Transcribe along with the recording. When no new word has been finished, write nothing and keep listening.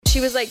she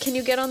was like, can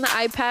you get on the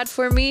iPad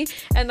for me?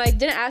 And like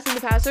didn't ask him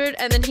the password,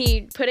 and then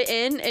he put it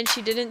in and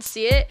she didn't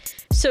see it,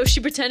 so she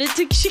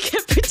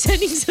kept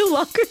pretending to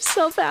lock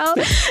herself out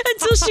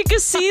until she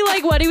could see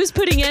like what he was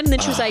putting in, and then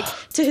she was like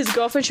to his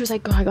girlfriend, she was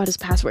like, oh, I got his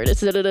password,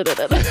 it's Oh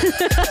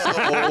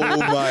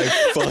my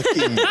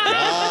fucking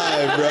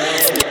god, bro.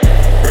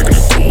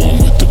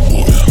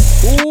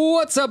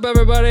 What's up,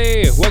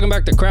 everybody? Welcome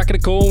back to Cracking a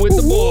Cold with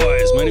the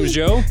Boys. My name is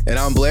Joe. And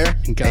I'm Blair.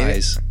 And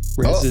guys,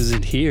 Rez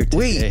isn't here today.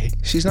 Wait,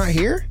 she's not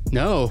here?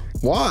 No.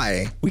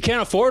 Why? We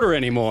can't afford her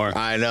anymore.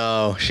 I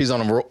know. She's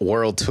on a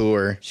world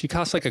tour. She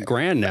costs like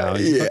 $1,000 now.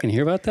 You fucking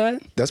hear about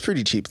that? That's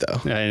pretty cheap,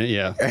 though.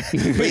 Yeah. But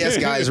yes,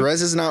 guys,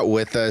 Rez is not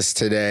with us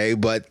today,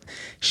 but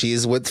she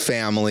is with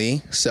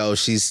family, so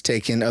she's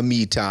taking a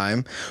me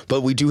time.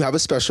 But we do have a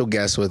special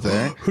guest with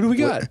her. Who do we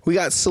got? We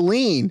got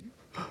Celine.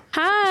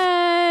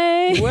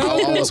 Hi.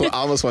 Well, I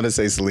almost want to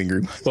say Celine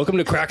Green. welcome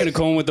to Cracking a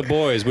Cold with the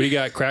Boys. What do you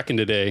got cracking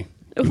today?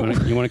 You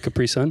want a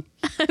Capri Sun?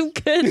 I'm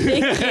good,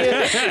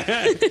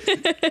 thank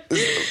you.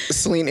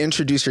 Celine,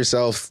 introduce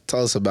yourself.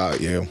 Tell us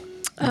about you.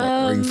 Where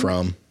are you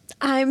from?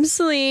 I'm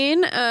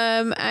Celine.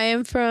 I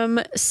am from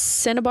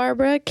Santa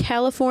Barbara,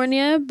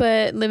 California,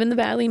 but live in the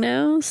Valley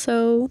now.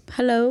 So,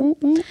 hello.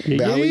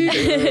 Valley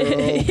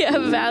girl. Yeah,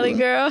 Valley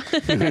girl.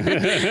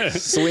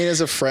 Celine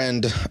is a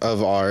friend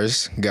of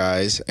ours,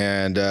 guys,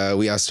 and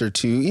we asked her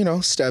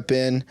to, step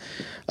in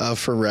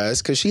for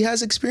Rez because she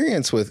has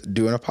experience with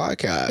doing a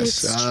podcast.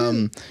 It's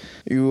true.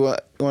 You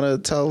want to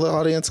tell the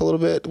audience a little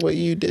bit what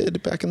you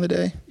did back in the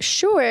day?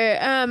 Sure.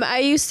 I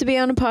used to be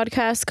on a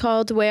podcast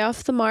called Way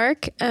Off the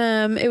Mark.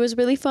 It was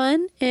really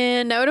fun,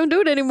 and now I don't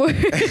do it anymore.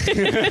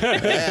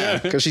 Yeah,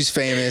 because she's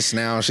famous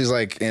now. She's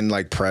like in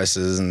like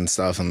presses and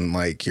stuff, and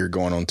like you're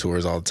going on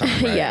tours all the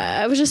time, right?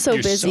 Yeah, I was just so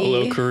Your busy.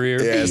 solo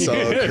career. Yeah,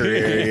 solo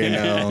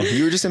career,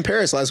 You were just in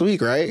Paris last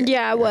week, right?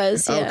 Yeah, I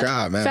was. Oh, Yeah.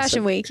 God, man.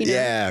 Fashion Week,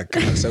 Yeah,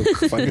 God, so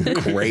fucking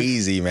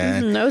crazy,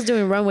 man. I was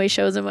doing runway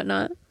shows and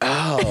whatnot.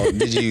 Oh,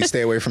 did you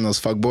stay away from those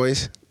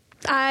fuckboys?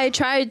 I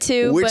tried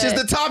to, Which but is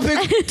the topic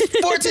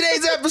for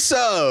today's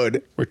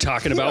episode. We're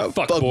talking about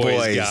fuck fuck boys,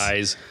 boys.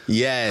 guys.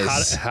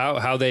 Yes.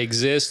 How they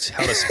exist,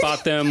 how to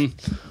spot them,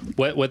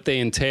 what they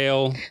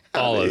entail,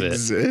 all of it.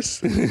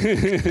 Exist.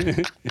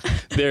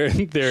 They're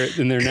in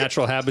their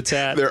natural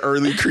habitat. Their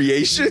early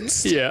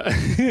creations. Yeah.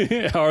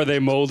 How are they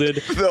molded?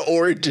 The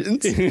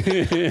origins.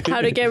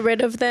 how to get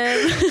rid of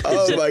them.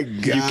 Oh my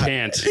God. You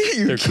can't.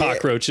 You They're can't.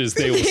 cockroaches.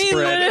 They will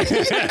spread.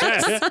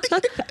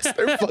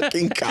 They're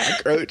fucking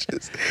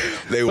cockroaches.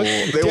 They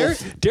will.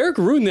 Derek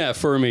ruined that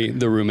for me,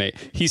 the roommate.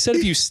 He said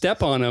if you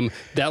step on them,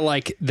 that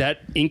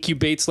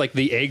incubates like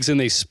the eggs and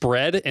they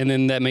spread, and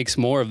then that makes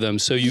more of them.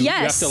 So you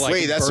have Yes. to like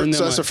Wait, that's burn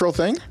them. a real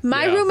thing?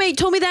 My Yeah. roommate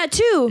told me that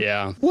too.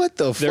 Yeah. What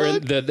the They're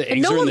fuck? the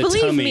eggs no are in one the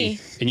believed tummy, me.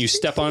 and you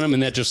step on them,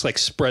 and that just like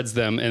spreads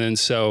them, and then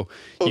so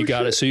you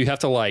got it. So you have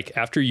to like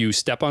after you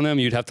step on them,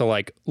 you'd have to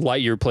like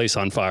light your place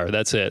on fire.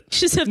 That's it.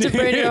 Just have to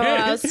burn your whole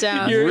house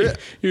down. You're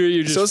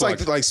just So it's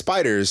fucked. like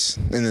spiders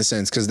in the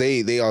sense because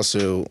they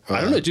also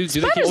I don't know. Do they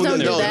keep Spiders them don't in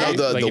do there? that.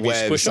 the Like, if you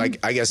webs. squish 'em? Like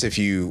I guess if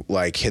you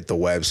like hit the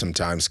web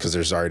sometimes because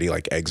there's already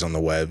like eggs on the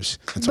webs.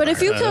 That's But what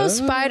if you kill a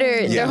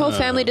spider, their whole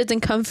family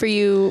doesn't come for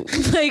you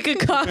like a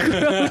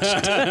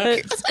cockroach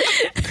does.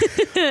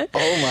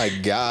 oh my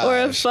God. Or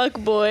a fuck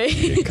boy.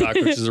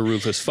 Cockroaches are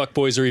ruthless. Fuck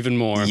boys are even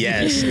more.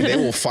 Yes, they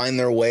will find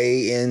their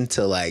way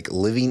into like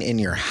living in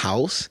your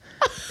house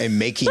and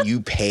making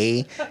you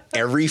pay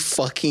every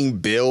fucking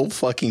bill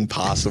fucking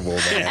possible,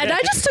 man. And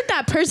I just took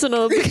that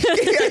personal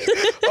because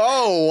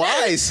Oh,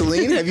 why,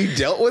 Celine? Have you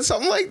dealt with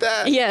something like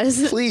that?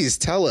 yes. Please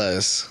tell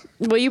us.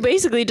 Well, you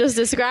basically just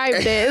described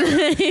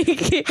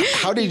it.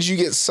 How did you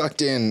get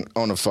sucked in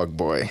on a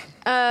fuckboy?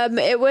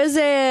 It was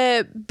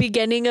a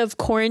beginning of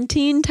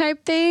quarantine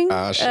type thing.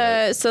 Ah,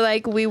 shit. So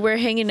like we were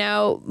hanging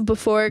out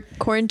before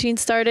quarantine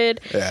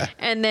started. Yeah.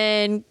 And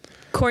then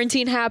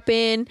quarantine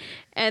happened,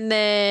 and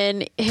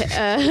then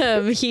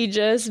he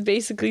just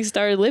basically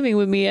started living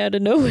with me out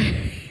of nowhere.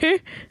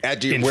 Where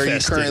you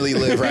Infested. currently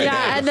live right Yeah,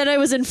 now. and then I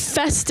was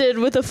infested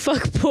with a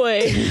fuck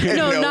boy.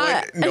 No,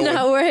 not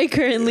where I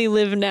currently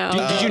live now.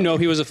 Did you know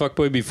he was a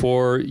fuckboy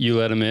before you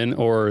let him in,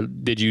 or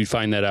did you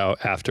find that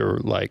out after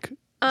like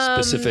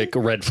specific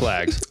red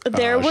flags?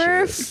 There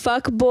were shit.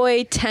 fuck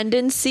boy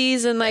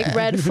tendencies and like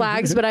red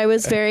flags, but I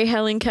was very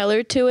Helen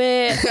Keller to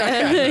it.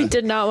 I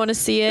did not want to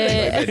see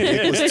it.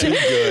 It was too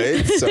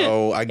good,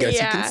 so I guess you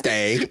can Yeah.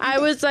 stay. I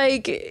was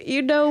like,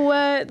 you know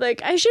what?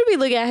 Like, I should be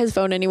looking at his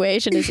phone anyway. I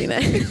shouldn't have seen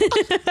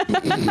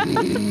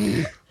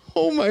that.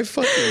 Oh my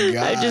fucking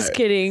God. I'm just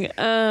kidding.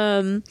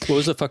 What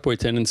was the fuckboy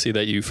tendency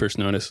that you first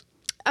noticed?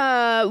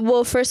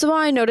 Well, first of all,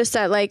 I noticed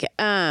that like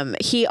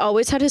he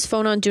always had his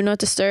phone on Do Not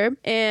Disturb,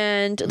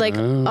 and like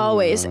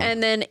always.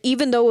 And then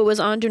even though it was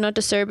on Do Not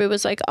Disturb, it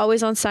was like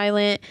always on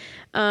silent.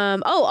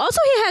 Also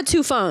he had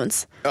 2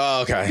 phones.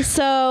 Oh, okay.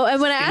 So,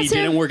 and when I He asked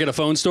didn't him, work at a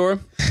phone store.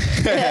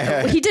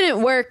 he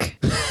didn't work.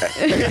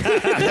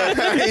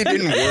 It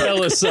didn't work.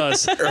 Hella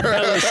sus.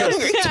 Hella sus.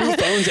 2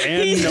 phones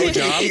and no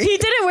job. He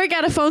didn't work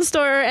at a phone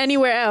store or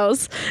anywhere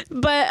else.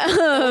 But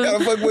What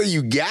the fuck what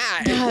you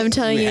got? I'm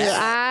telling you,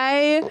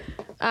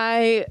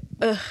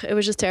 it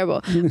was just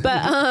terrible.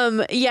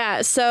 But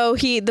yeah, so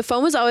the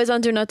phone was always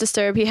on Do Not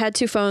Disturb. He had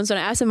 2 phones. When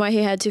I asked him why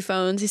he had 2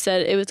 phones, he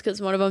said it was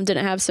because one of them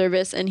didn't have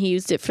service and he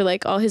used it for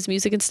like all his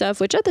music and stuff,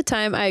 which at the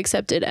time I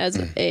accepted as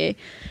a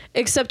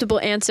acceptable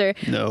answer.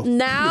 No.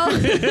 Now, yeah.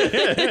 I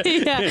mean,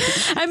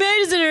 I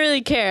just didn't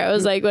really care. I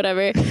was like,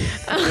 whatever.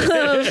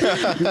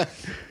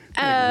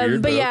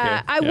 Weird, But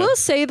yeah, okay. I will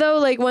say though,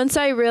 like once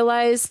I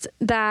realized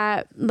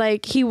that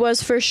like he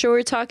was for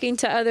sure talking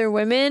to other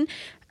women,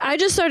 I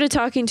just started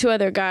talking to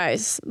other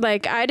guys.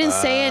 Like I didn't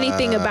say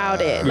anything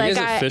about it. Were Like you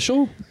guys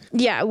official?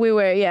 yeah, we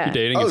were. Yeah.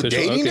 Dating Oh,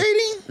 official? dating?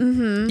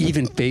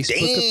 Even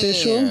Facebook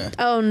official?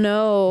 Oh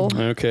no.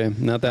 Okay,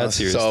 not that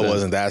serious. So it then.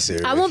 wasn't that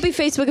serious. I won't be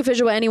Facebook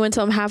official with anyone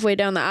until I'm halfway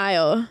down the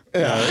aisle.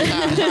 She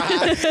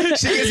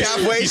gets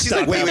halfway. She's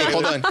like, wait,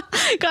 hold on.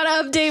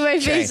 Gotta update my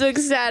Facebook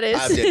status.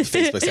 I did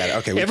Facebook status.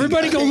 Okay.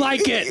 Everybody go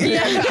like it.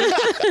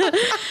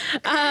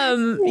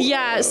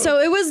 Yeah, so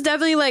it was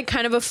definitely like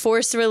kind of a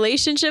forced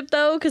relationship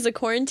though, because of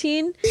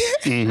quarantine.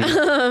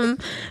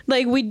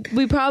 Like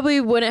we probably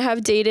wouldn't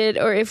have dated,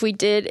 or if we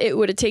did, it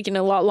would have taken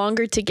a lot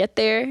longer to get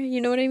there.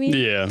 You know what I mean?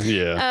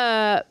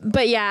 Yeah.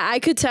 But yeah, I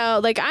could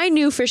tell. Like I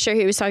knew for sure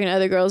he was talking to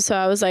other girls, so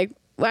I was like,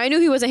 well, I knew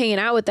he wasn't hanging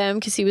out with them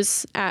because he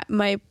was at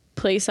my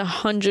place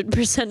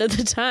 100% of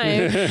the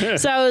time.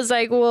 So I was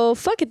like, well,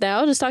 fuck it, then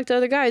I'll just talk to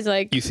other guys.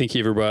 Like, You think he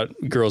ever brought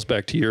girls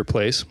back to your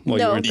place while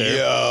No. you weren't there?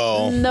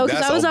 Yo. no, because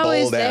that's I was a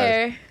always bold ass-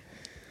 there.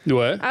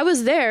 What? I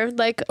was there,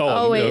 like Oh,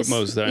 always.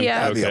 most of the time. Yeah.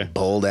 That'd be Okay. a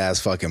bold ass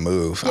fucking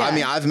move. Yeah. I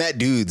mean, I've met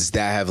dudes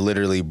that have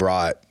literally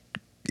brought,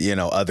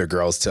 other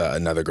girls to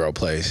another girl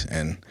place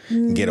and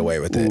get away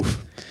with it.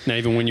 Not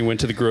even when you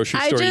went to the grocery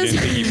I store, you just-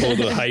 didn't think you pulled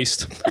a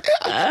heist?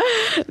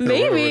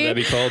 Maybe. What would that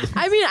be called?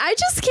 I mean, I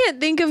just can't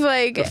think of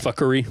like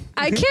Fuckery?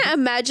 I can't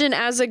imagine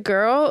as a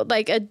girl,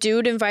 like a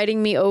dude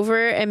inviting me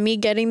over and me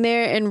getting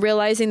there and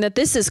realizing that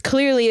this is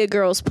clearly a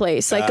girl's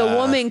place. Like a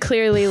woman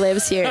clearly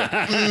lives here.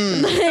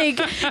 Like,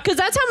 because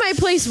that's how my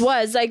place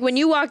was. Like when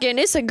you walk in,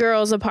 it's a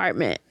girl's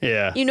apartment.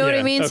 Yeah. You know what I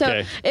Yeah, mean?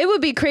 okay. So it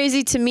would be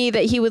crazy to me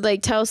that he would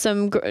like tell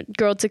some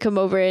girl to come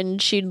over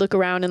and she'd look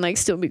around and like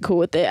still be cool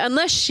with it.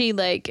 Unless she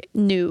like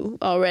knew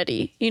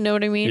already. You know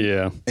what I mean?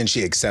 Yeah. And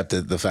she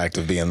accepted the fact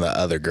of being the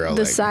other girl.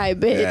 The like, side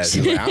bitch. Yeah,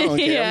 she's like, I don't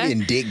care. Yeah. I'm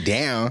getting dick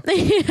down.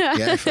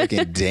 Yeah,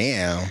 fucking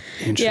down.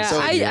 Yeah, So-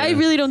 I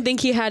really don't think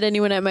he had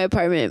anyone at my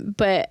apartment,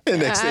 but And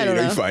next I thing don't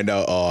you know. find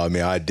out, I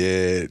mean, I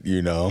did,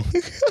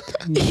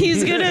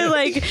 He's gonna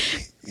like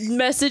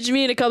message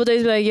me in a couple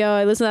days, be like, "Yo,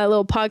 I listened to that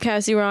little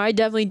podcast you were on. I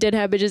definitely did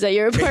have bitches at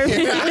your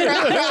apartment."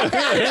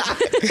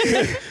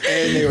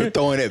 And they were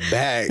throwing it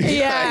back.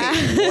 Yeah.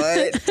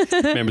 Like,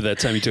 what? Remember that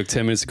time you took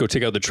 10 minutes to go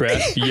take out the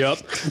trash? Yup.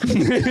 Pull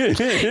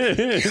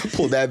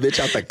that bitch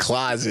out the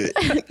closet.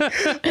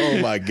 Oh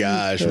my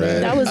gosh,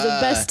 man. That was the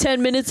best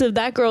 10 minutes of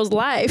that girl's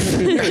life.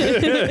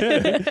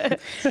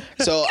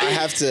 So I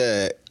have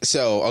to.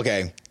 So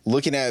okay,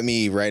 looking at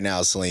me right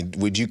now, Celine,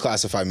 would you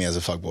classify me as a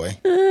fuckboy?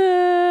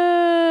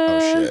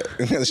 Oh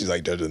shit. She's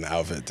like judging the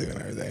outfit too and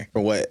everything.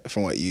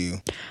 From what you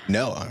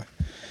know.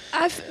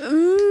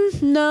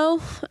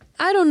 No,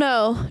 I don't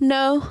know.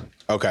 No.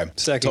 Okay.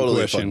 Second totally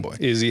question. a fuckboy.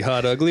 Is he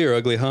hot ugly or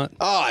ugly hot?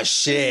 Oh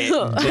shit.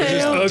 Just Do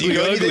you ugly,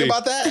 know anything ugly.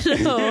 about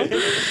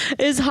that?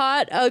 Is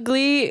hot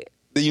ugly?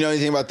 Do you know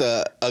anything about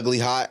the ugly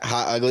hot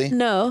ugly?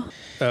 No.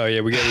 Oh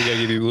yeah, we got to give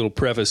you a little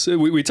preface.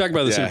 We talked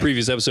about this in a Yeah.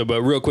 previous episode,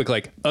 but real quick,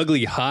 like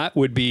ugly hot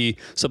would be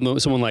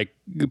someone like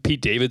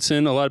Pete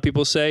Davidson. A lot of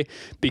people say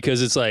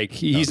because it's like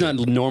he's not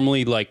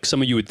normally like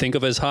someone you would think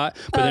of as hot,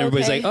 but then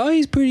everybody's okay. like, oh,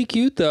 he's pretty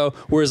cute though.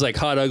 Whereas like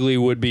hot ugly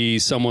would be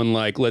someone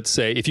like, let's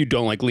say, if you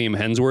don't like Liam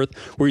Hemsworth,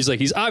 where he's like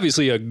he's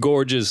obviously a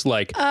gorgeous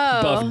like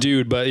buff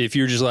dude, but if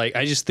you're just like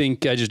I just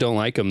don't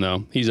like him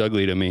though. He's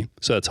ugly to me,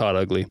 so that's hot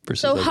ugly versus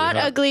So ugly, hot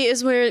ugly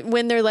is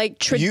when they're like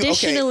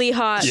traditionally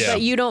hot, Yeah.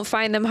 but you don't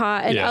find them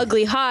hot, and Yeah.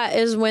 ugly hot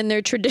is when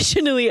they're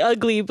traditionally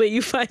ugly, but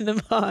you find them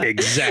hot.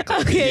 Exactly.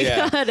 Okay,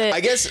 Yeah. got it. I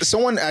guess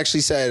someone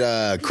actually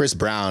said Chris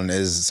Brown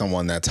is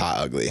someone that's hot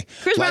ugly.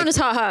 Chris Brown is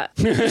hot.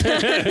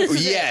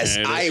 Yes,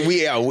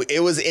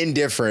 it was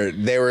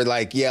indifferent. They were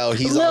like, "Yo,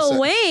 he's Lil also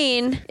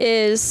Wayne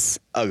is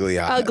ugly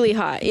hot." ugly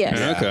hot. Yes.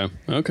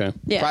 Okay.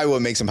 Yeah. Probably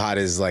what makes him hot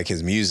is like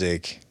his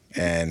music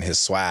and his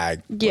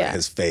swag. but Yeah.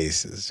 his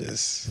face is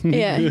just.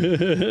 Yeah.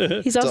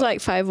 He's also like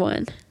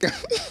 5'1".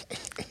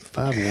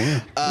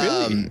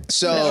 5'1".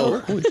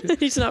 So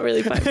He's not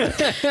really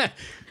 5'1".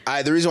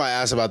 the reason why I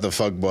asked about the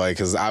fuck boy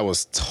because I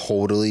was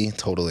totally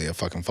a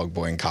fucking fuck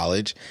boy in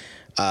college.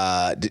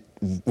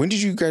 When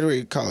did you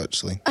graduate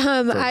college, Lee?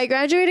 I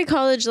graduated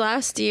college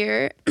last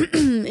year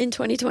in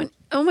 2020.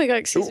 Oh my God,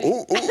 excuse me.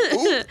 Ooh.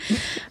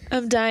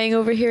 I'm dying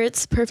over here.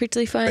 It's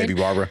perfectly fine. Baby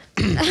Barbara.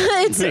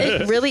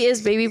 It really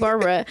is Baby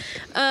Barbara.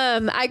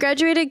 I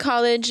graduated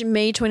college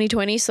May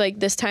 2020, so like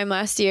this time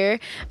last year.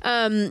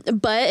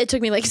 But it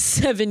took me like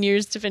 7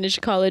 years to finish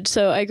college.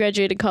 So I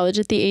graduated college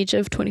at the age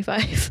of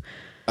 25.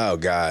 Oh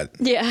God.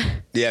 Yeah.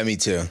 Yeah, me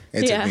too.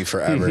 It Yeah. took me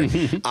forever.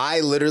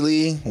 I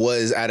literally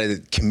was at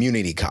a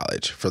community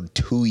college for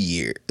 2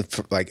 years.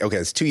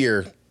 It's 2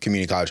 year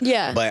community college.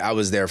 Yeah. But I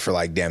was there for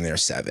like damn near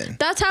 7.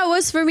 That's how it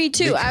was for me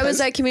too. I was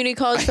at community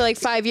college for like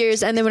 5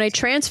 years, and then when I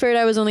transferred,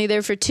 I was only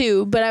there for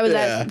 2. But I was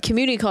at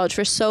community college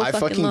for so I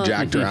fucking long.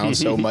 jacked around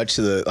so much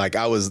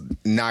I was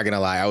not gonna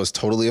lie, I was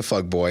totally a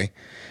fuckboy.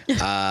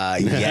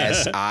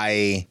 Yes,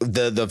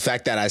 the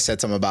fact that I said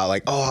something about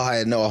like, oh,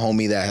 I know a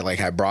homie that like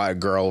had brought a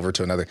girl over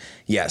to another.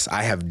 Yes,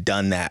 I have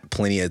done that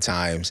plenty of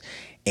times.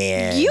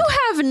 And You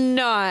have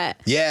not.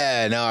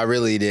 yeah, no, I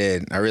really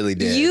did.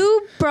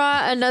 You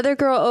brought another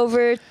girl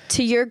over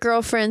to your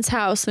girlfriend's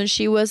house when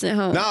she wasn't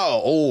home.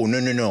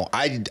 No.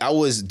 I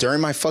was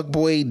during my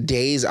fuckboy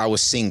days, I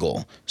was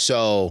single.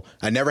 So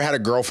I never had a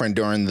girlfriend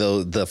during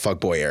the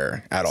fuckboy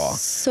era at all.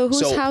 So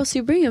whose house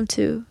you bring him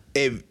to?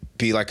 It'd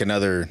be like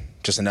another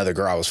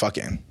girl I was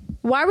fucking.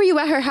 Why were you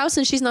at her house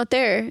and she's not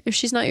there if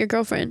she's not your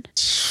girlfriend?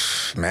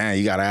 Man,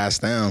 you gotta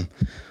ask them.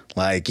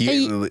 Like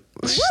she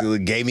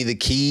gave me the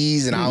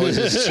keys and I was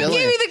just chilling.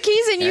 Gave me the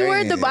keys and you were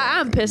at the bar.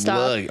 I'm pissed off.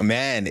 Look,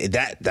 man,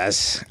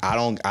 that's I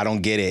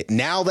don't get it.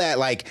 Now that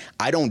like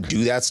I don't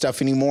do that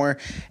stuff anymore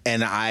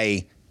and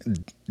I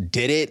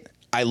did it,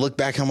 I look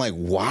back and I'm like,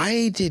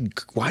 why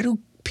do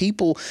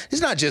people,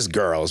 it's not just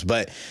girls,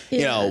 but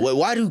you know,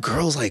 why do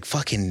girls like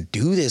fucking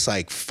do this,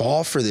 like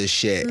fall for this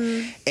shit?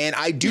 And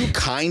I do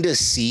kind of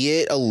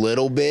see it a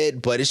little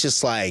bit, but it's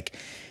just like,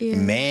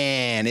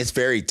 man, it's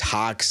very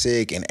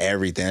toxic and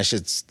everything. That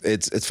shit's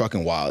it's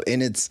fucking wild,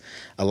 and it's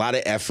a lot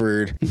of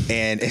effort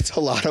and it's a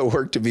lot of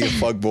work to be a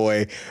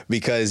fuckboy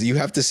because you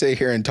have to sit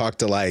here and talk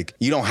to like,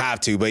 you don't have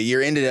to, but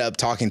you're ended up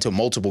talking to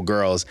multiple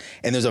girls,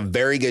 and there's a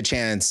very good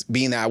chance,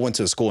 being that I went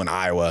to a school in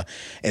Iowa,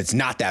 it's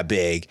not that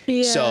big,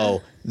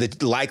 so the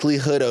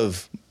likelihood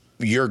of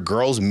your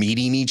girls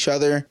meeting each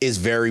other is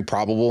very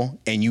probable,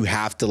 and you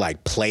have to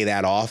like play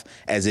that off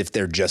as if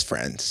they're just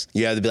friends.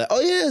 You have to be like, oh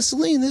yeah,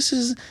 Celine, this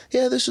is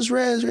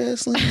Raz,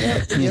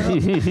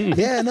 Celine,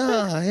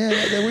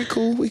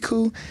 we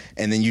cool.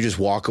 And then you just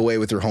walk away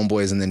with your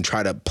homeboys and then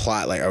try to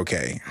plot like,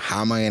 okay,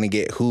 how am I gonna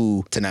get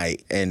who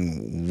tonight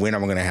and when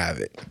am I gonna have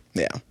it?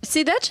 Yeah.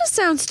 See, that just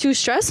sounds too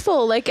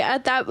stressful. Like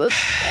at that,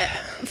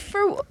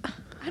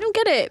 I don't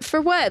get it.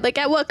 For what? Like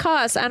at what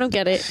cost? I don't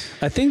get it.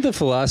 I think the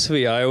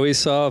philosophy I always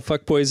saw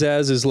fuckboys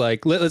as is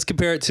like, let's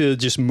compare it to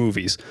just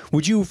movies.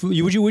 Would you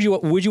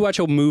watch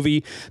a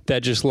movie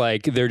that just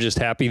like they're just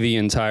happy the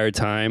entire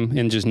time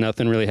and just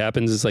nothing really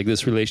happens? It's like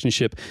this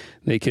relationship,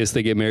 they kiss,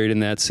 they get married,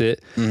 and that's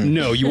it.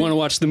 No, you want to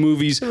watch the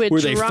movies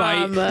where they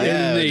fight and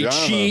then they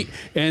cheat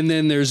and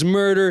then there's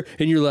murder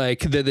and you're like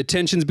the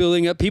tension's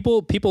building up.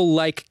 People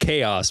like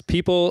chaos.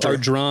 People are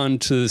drawn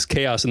to this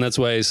chaos, and that's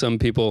why some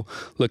people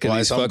look at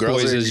these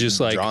fuckboys is just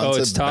like, oh,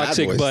 it's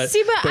toxic, but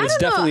it's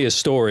definitely a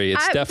story.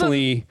 It's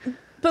definitely.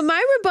 But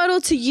my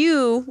rebuttal to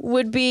you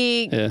would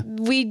be,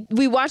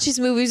 we watch these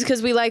movies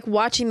because we like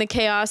watching the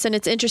chaos and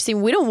it's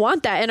interesting. We don't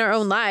want that in our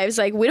own lives.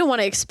 Like we don't want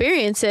to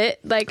experience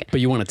it. Like,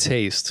 but you want to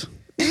taste.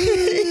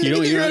 You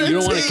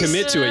don't want to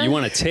commit to it. You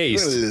want to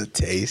taste.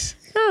 Taste.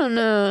 I don't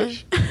know.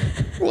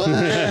 What?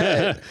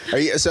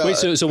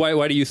 So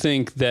why do you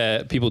think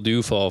that people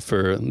do fall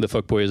for the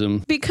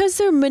fuckboyism? Because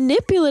they're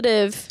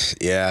manipulative.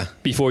 Yeah.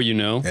 Before you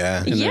know.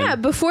 Yeah. Yeah,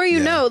 before you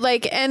know,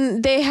 like,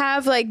 and they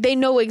have like, they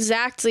know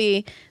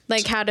exactly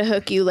like how to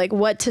hook you, like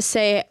what to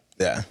say.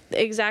 Yeah.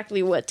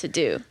 Exactly what to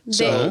do.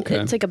 So,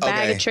 It's like a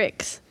bag of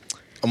tricks.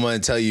 I'm going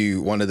to tell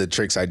you one of the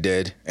tricks I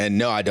did, and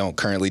no, I don't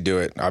currently do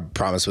it. I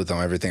promise with them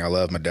everything I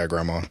love. My dad,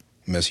 grandma,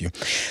 miss you.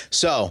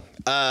 So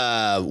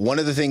one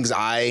of the things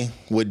I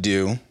would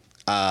do,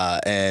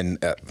 and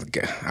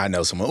I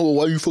know someone, oh,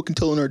 why are you fucking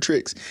telling our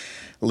tricks?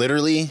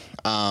 Literally,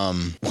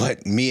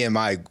 what me and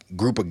my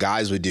group of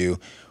guys would do,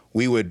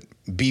 we would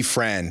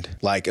befriend,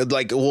 like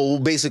we'll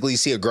basically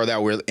see a girl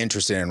that we're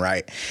interested in,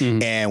 right?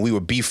 And we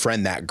would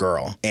befriend that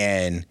girl,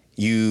 and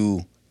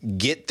you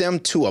get them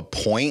to a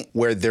point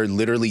where they're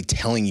literally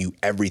telling you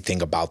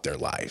everything about their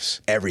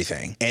lives,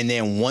 everything. And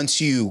then once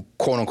you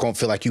quote unquote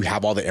feel like you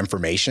have all the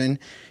information,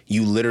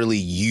 you literally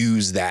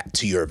use that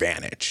to your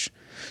advantage.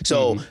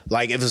 So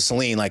like if it's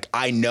Celine, like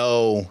I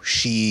know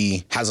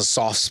she has a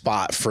soft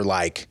spot for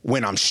like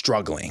when I'm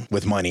struggling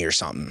with money or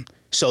something.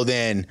 So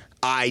then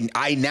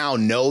I now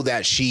know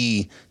that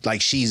she's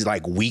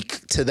like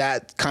weak to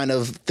that kind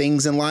of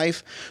things in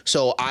life.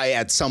 So I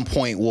at some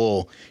point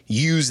will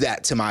use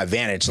that to my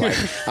advantage. Like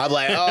I'm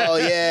like, oh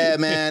yeah,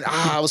 man,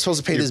 I was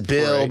supposed to pay this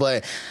bill,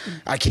 but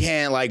I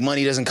can't. Like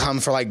money doesn't come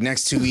for like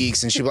next 2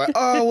 weeks, and she'll be like,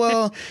 oh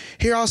well,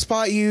 here I'll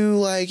spot you.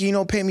 Like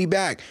pay me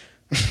back.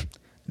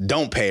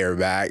 Don't pay her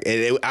back.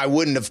 I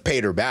wouldn't have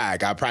paid her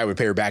back. I probably would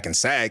pay her back in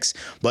sex,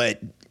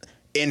 but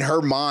in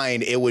her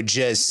mind,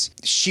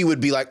 she would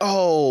be like,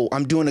 oh,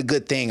 I'm doing a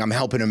good thing. I'm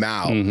helping him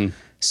out.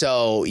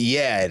 So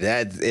yeah,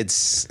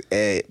 it's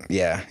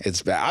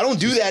bad. I don't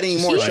do that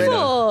anymore.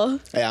 Evil.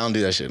 Yeah, I don't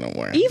do that shit no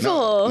more.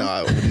 Evil. No,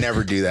 I would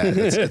never do that.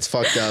 It's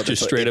fucked up.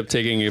 Just straight up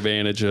taking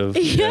advantage of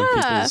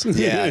Yeah. people's.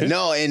 Yeah,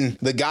 no, and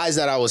the guys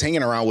that I was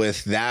hanging around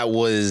with, that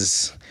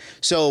was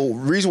so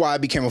reason why I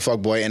became a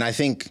fuckboy, and I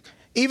think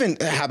even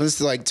it happens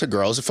to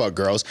girls, to fuck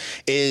girls,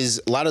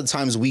 is a lot of the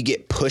times we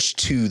get pushed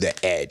to the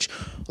edge.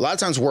 A lot of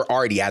times we're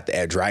already at the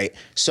edge, right?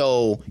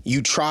 So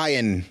you try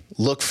and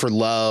look for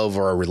love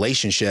or a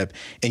relationship,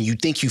 and you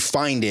think you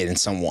find it in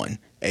someone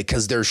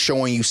because they're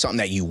showing you something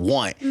that you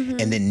want.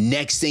 And then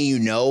next thing you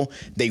know,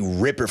 they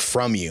rip it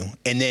from you.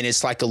 And then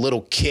it's like a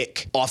little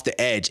kick off the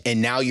edge.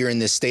 And now you're in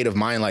this state of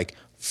mind like,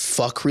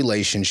 fuck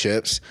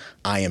relationships.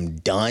 I am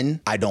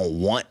done. I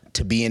don't want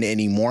to be in it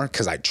anymore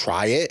because I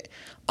try it.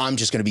 I'm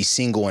just going to be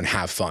single and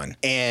have fun.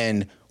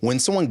 And when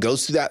someone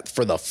goes through that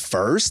for the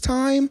first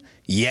time,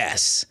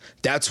 yes,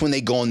 that's when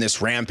they go on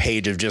this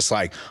rampage of just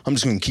like, I'm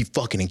just going to keep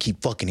fucking and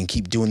keep fucking and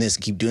keep doing this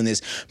and keep doing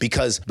this.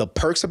 Because the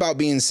perks about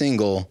being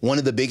single, one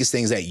of the biggest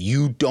things that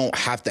you don't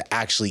have to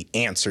actually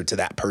answer to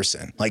that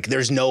person. Like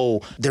there's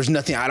nothing,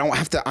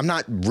 I'm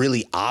not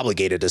really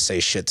obligated to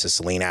say shit to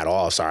Celine at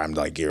all. Sorry, I'm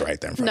like, you're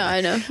right there in front of me.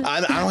 I know. I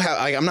don't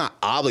have, I'm not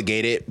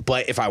obligated,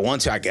 but if I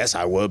want to, I guess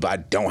I would, but I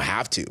don't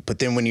have to. But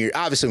then when you're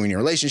in a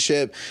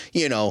relationship,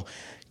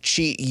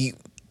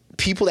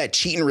 people that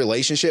cheat in a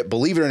relationship,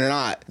 believe it or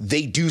not,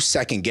 they do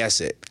second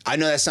guess it. I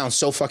know that sounds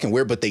so fucking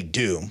weird, but they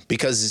do,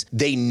 because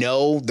they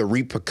know the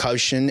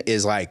repercussion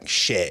is like,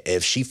 shit,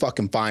 if she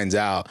fucking finds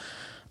out,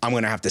 I'm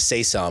gonna have to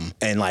say something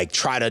and like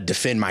try to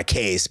defend my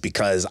case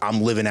because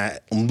I'm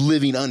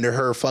living under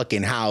her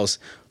fucking house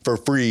for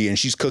free and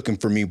she's cooking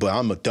for me, but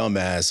I'm a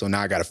dumbass, so now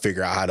I gotta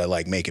figure out how to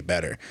like make it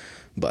better.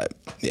 But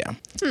yeah.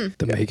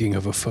 The making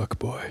of a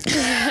fuckboy.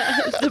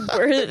 The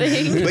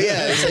birthing. But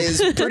yeah,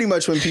 it's pretty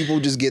much when people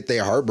just get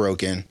their heart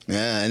broken.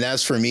 Yeah, and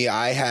that's for me.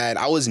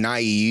 I was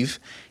naive,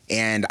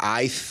 and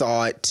I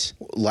thought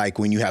like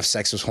when you have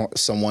sex with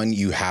someone,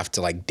 you have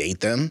to like date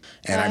them.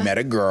 And I met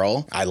a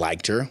girl. I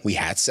liked her. We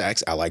had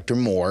sex. I liked her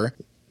more.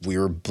 We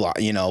were,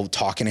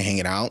 talking and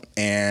hanging out,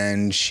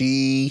 and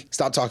she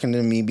stopped talking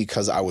to me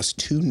because I was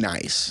too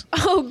nice.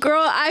 Oh,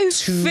 girl, I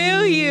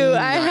feel you.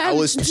 I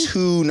was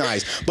too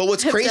nice. But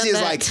what's crazy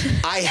is like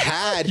I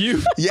had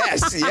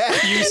yes.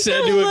 You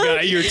said to a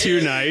guy, "You're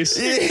too nice."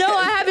 No,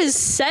 I haven't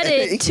said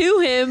it to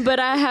him, but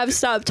I have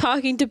stopped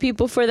talking to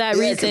people for that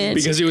reason.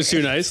 Because he was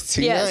too nice.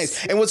 Too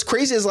nice. And what's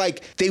crazy is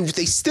like they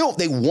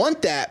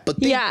want that, but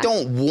they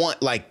don't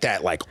want like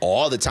that like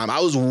all the time. I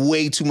was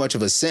way too much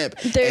of a simp,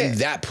 and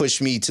that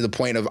pushed me to the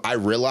point of I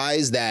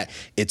realized that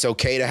it's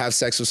okay to have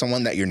sex with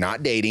someone that you're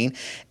not dating,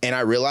 and I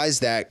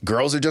realized that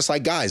girls are just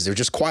like guys; they're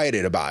just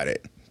quieted about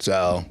it.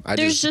 So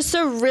there's just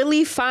a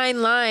really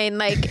fine line,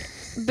 like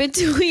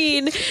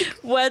between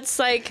what's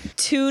like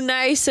too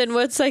nice and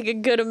what's like a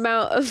good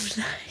amount of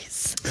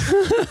nice.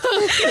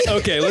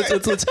 Okay,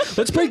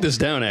 let's break this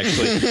down.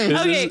 Actually,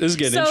 this is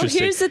getting interesting. So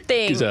here's the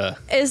thing: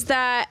 is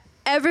that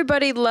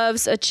everybody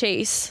loves a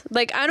chase.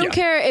 Like, I don't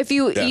care if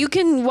you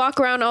can walk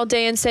around all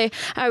day and say,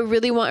 I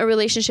really want a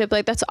relationship.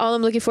 Like, that's all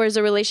I'm looking for is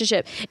a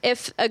relationship.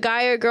 If a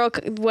guy or girl,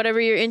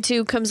 whatever you're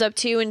into, comes up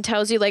to you and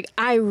tells you, like,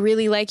 I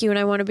really like you and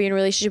I want to be in a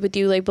relationship with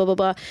you, like, blah, blah,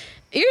 blah.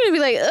 You're going to be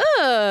like,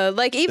 ugh.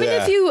 Like, even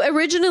if you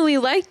originally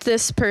liked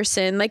this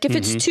person, like, if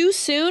it's too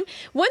soon,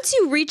 once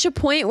you reach a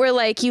point where,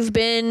 like, you've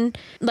been,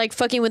 like,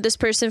 fucking with this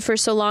person for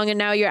so long and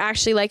now you're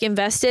actually, like,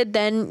 invested,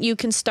 then you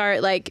can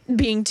start, like,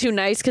 being too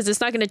nice because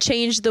it's not going to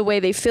change the way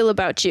they feel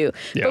about you.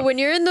 Yeah. But when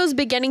you're in those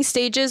beginning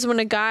stages, when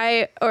a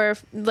guy or,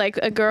 like,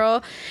 a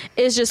girl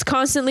is just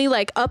constantly,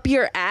 like, up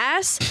your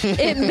ass,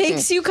 it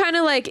makes you kind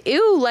of, like,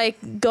 ew,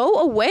 like,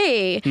 go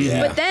away.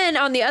 Yeah. But then,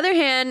 on the other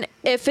hand,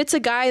 if it's a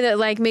guy that,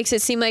 like, makes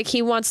it seem like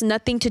he wants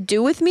nothing to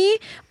do with me,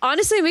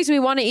 honestly, it makes me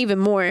want it even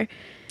more.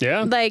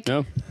 Yeah. Like,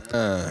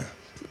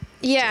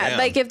 yeah,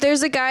 like if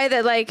there's a guy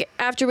that like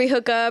after we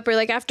hook up or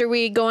like after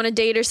we go on a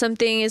date or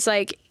something is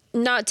like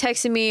not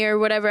texting me or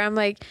whatever, I'm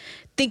like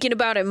thinking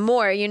about it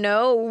more, you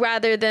know,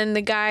 rather than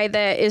the guy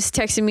that is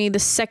texting me the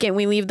second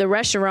we leave the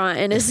restaurant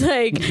and is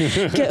like,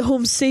 get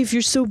home safe,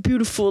 you're so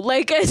beautiful.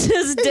 Like, it's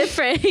just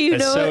different, you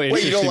know? So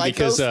wait, you don't like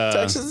those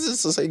texts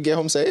just to say get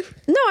home safe?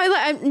 No,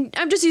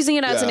 I'm just using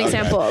it as an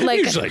example.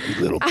 Like,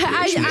 little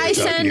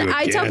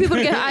I tell people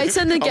I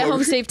send the get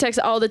home safe text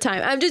all the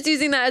time. I'm just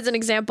using that as an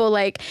example.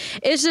 Like,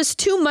 it's just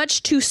too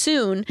much too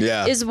soon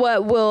is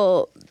what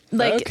will,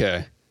 like,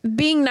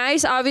 being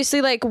nice,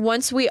 obviously, like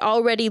once we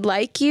already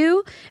like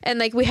you and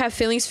like we have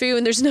feelings for you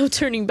and there's no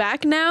turning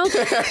back now,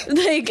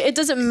 like it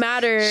doesn't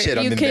matter.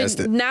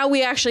 Now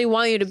we actually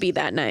want you to be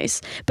that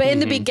nice. But in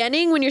the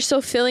beginning, when you're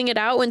still feeling it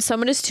out, when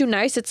someone is too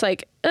nice, it's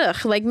like,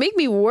 ugh, like make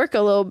me work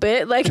a little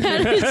bit. Like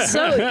it's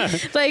so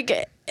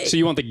like So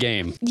you want the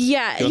game?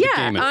 Yeah, You want the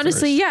game at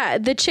honestly, first. yeah.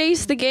 The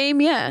chase, the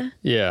game, yeah.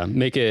 Yeah,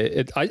 make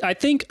it. I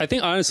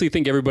honestly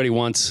think everybody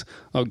wants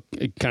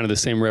kind of the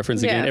same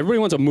reference again. Yeah. Everybody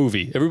wants a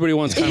movie. Everybody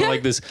wants kind of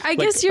like this. I like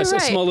guess you're a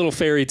right. small little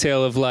fairy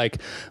tale of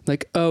like,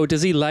 oh,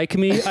 does he like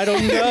me? I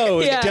don't know.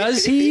 Yeah.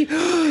 Does he?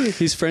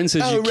 His friend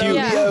says you're cute.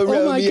 Yeah. Oh my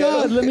Romeo.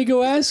 God, let me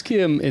go ask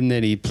him. And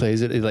then he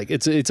plays it. Like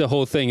it's a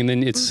whole thing, and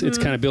then it's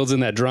Mm-hmm. kind of builds in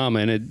that drama,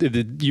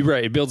 and you're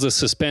right. It builds a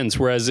suspense.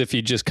 Whereas if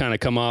you just kind of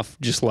come off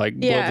just like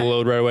blow Yeah. the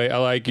load right away. I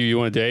like you. You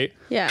want to date?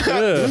 Yeah.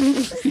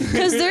 Ugh.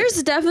 Because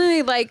there's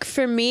definitely like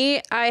for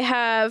me, I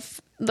have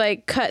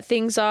like cut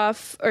things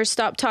off or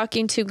stopped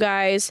talking to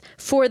guys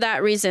for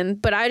that reason,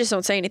 but I just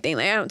don't say anything.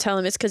 Like I don't tell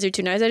them it's because you're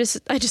too nice.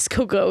 I just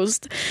go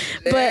ghost.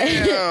 But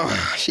Damn,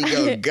 she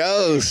go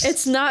ghost.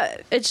 it's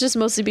just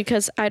mostly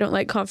because I don't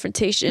like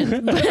confrontation.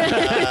 There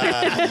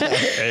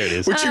it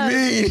is. What you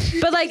mean?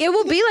 But like it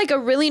will be like a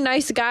really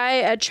nice guy,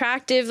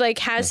 attractive, like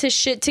has his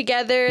shit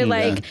together,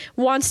 like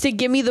wants to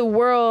give me the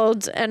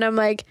world, and I'm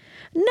like,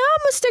 no, I'm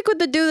gonna stick with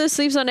the dude that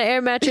sleeps on an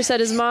air mattress at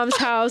his mom's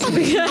house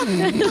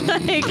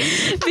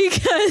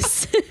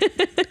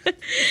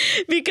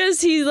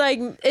because he's like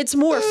it's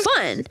more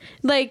fun.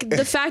 Like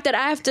the fact that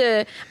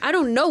I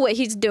don't know what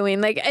he's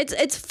doing. Like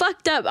it's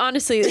fucked up.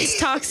 Honestly, it's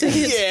toxic.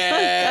 It's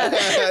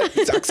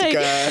fucked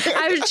up. Toxica.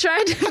 I've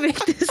tried to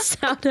make this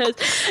sound as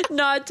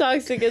not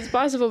toxic as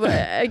possible, but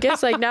I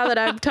guess like now that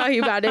I'm talking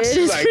about it, it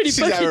is Like, pretty she's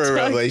fucking having a toxic.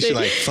 revelation.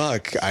 Like,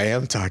 fuck, I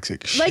am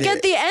toxic. Like Shit.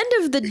 at the end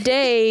of the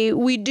day,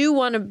 we do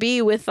want to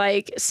be with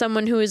like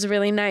someone who is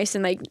really nice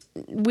and like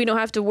we don't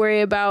have to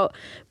worry about.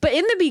 But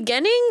in the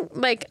beginning,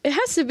 like it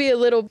has to be a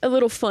little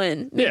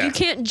fun. Like, Yeah. you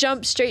can't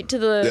jump straight to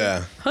the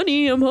Yeah.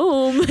 honey, I'm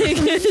home. Like,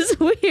 it's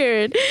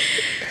weird.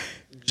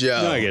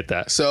 Joe. No, I get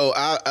that. So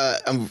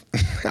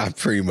I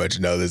pretty much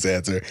know this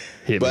answer.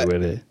 Hit but me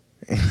with it.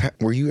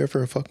 were you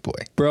ever a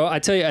fuckboy? Bro, I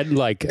tell you, I don't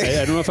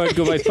know if I'd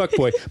go by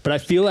fuckboy, but I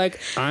feel like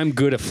I'm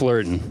good at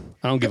flirting.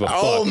 I don't give a fuck.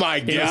 Oh my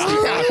And God.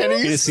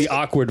 it's the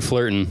awkward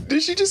flirting.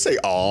 Did she just say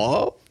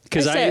 "aw"?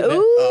 Because I said, ooh.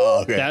 Oh,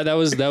 okay. that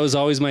was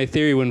always my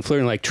theory when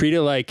flirting. Like treat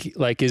it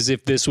like as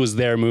if this was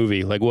their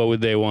movie. Like what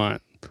would they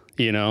want?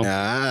 You know,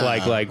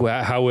 like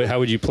how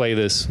would you play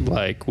this?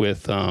 Like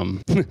with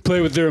play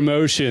with their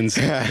emotions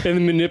and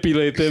then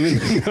manipulate them.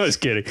 And, no, I was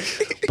kidding,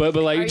 but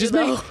like just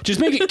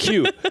make it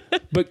cute,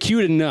 but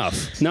cute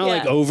enough. Not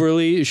like Yeah.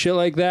 overly shit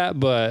like that.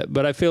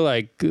 But I feel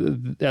like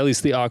at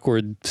least the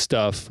awkward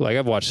stuff. Like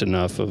I've watched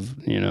enough of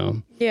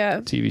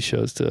Yeah. TV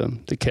shows to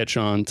catch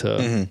on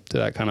to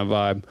that kind of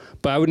vibe.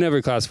 But I would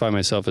never classify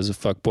myself as a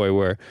fuckboy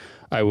where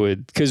I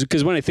would,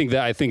 because when I think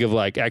that, I think of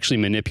like actually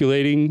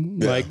manipulating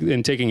like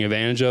and taking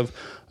advantage of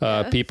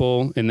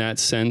people in that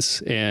sense.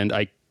 And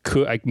I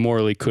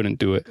morally couldn't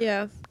do it.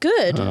 Yeah.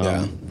 Good.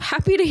 Yeah.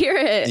 Happy to hear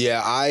it.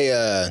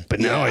 Yeah, But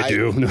now I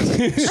do.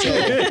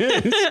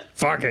 So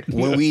Fuck it.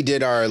 when we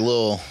did our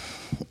little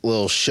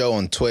show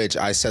on Twitch,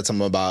 I said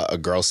something about a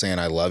girl saying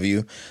I love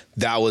you.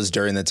 That was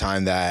during the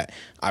time that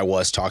I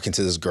was talking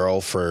to this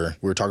girl we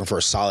were talking for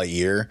a solid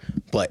year,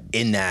 but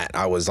in that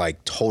I was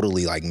like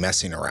totally like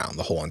messing around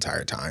the whole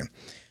entire time.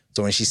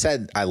 So when she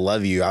said I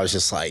love you, I was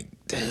just like,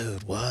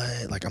 dude,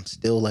 what? Like I'm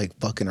still like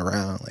fucking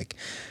around. Like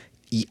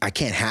I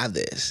can't have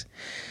this.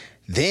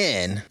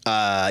 Then,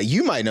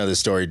 you might know the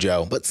story,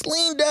 Joe, but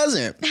Celine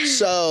doesn't.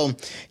 So,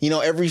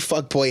 every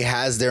fuckboy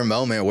has their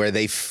moment where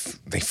they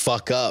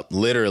fuck up,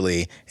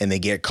 literally, and they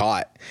get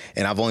caught.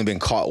 And I've only been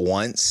caught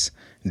once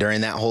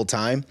during that whole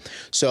time.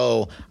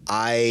 So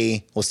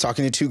I was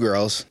talking to two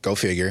girls, go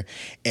figure,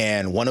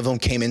 and one of them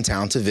came in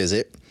town to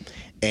visit.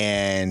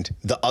 And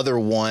the other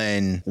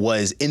one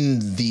was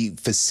in the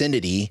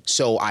vicinity,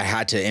 so I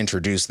had to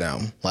introduce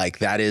them. Like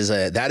that is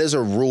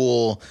a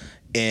rule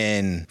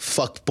in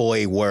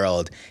fuckboy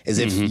world, is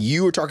if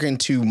you were talking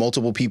to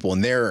multiple people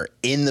and they're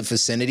in the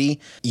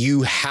vicinity,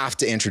 you have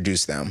to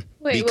introduce them.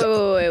 Wait.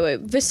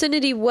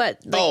 Vicinity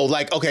what?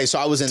 Like, okay. So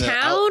I was in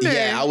town,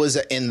 I was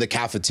in the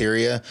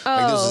cafeteria.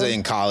 Like this was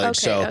in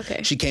college.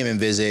 Okay. She came and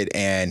visit,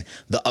 and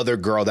the other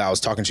girl that I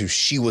was talking to,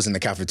 she was in the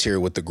cafeteria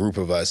with the group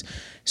of us.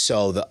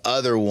 So the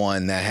other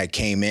one that had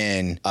came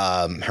in,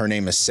 her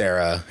name is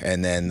Sarah,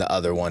 and then the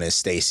other one is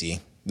Stacy.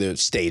 The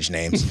stage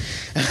names.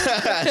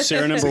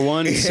 Sarah number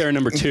 1, Sarah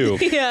number 2.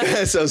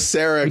 Yeah. So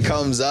Sarah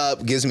comes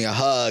up, gives me a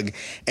hug,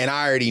 and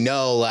I already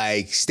know,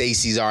 like,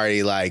 Stacy's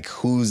already like,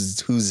 who's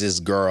this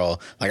girl?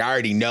 Like, I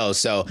already know.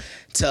 So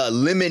to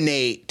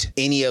eliminate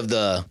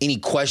any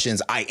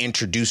questions, I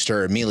introduced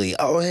her immediately.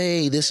 Oh,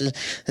 hey, this is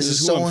who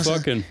so I'm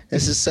fucking.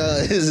 This is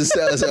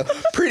so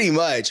pretty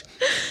much.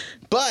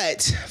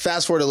 But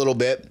fast forward a little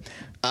bit.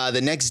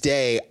 The next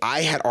day,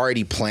 I had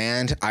already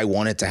planned. I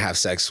wanted to have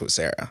sex with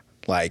Sarah.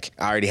 Like,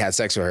 I already had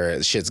sex with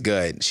her. Shit's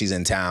good. She's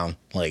in town.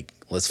 Like,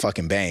 let's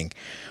fucking bang.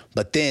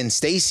 But then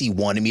Stacy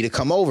wanted me to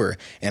come over.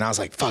 And I was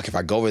like, fuck, if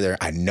I go over there,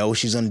 I know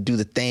she's going to do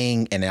the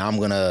thing. And then I'm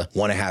going to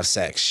want to have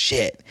sex.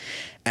 Shit.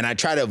 And I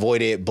tried to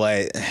avoid it,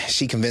 but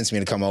she convinced me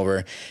to come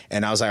over.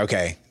 And I was like,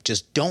 okay,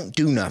 just don't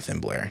do nothing,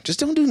 Blair. Just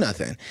don't do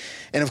nothing.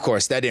 And of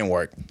course, that didn't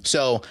work.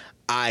 So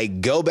I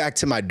go back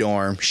to my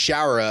dorm,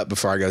 shower up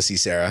before I go see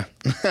Sarah.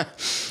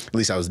 At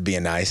least I was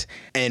being nice.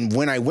 And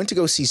when I went to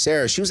go see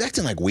Sarah, she was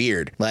acting like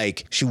weird.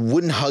 Like she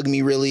wouldn't hug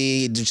me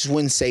really, just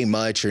wouldn't say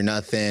much or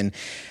nothing.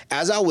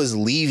 As I was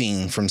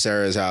leaving from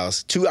Sarah's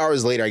house, 2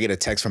 hours later, I get a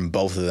text from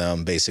both of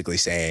them basically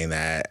saying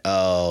that,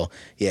 oh,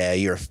 yeah,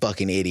 you're a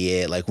fucking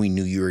idiot. Like we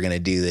knew you were going to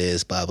do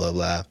this, blah, blah,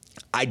 blah.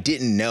 I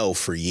didn't know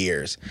for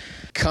years.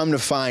 Come to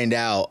find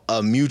out,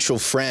 a mutual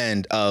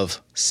friend of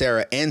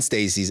Sarah and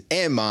Stacy's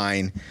and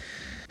mine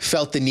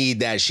felt the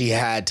need that she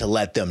had to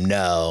let them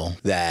know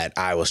that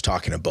I was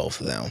talking to both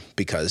of them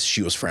because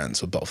she was friends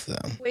with both of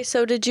them. Wait,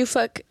 so did you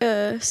fuck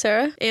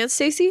Sarah and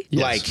Stacy?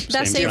 Yes, Like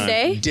that same time.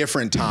 day?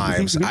 Different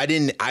times. No,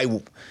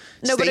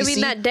 but I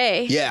mean that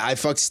day. Yeah, I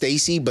fucked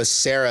Stacy, but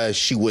Sarah,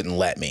 she wouldn't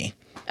let me.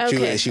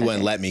 Okay, She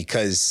wouldn't let me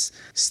because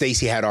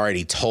Stacy had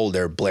already told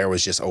her Blair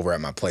was just over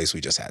at my place. We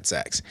just had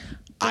sex.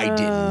 I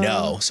didn't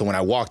know. So when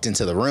I walked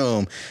into the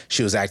room,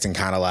 she was acting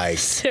kind of like,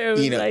 Sarah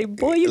was like,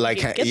 boy, you like,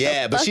 can get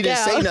yeah, the but she fuck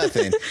didn't say out.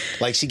 nothing.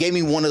 Like she gave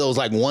me one of those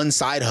like one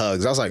side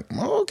hugs. I was like,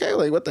 oh, okay,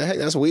 like what the heck?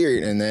 That's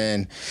weird. And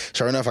then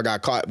sure enough, I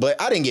got caught,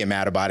 but I didn't get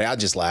mad about it. I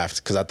just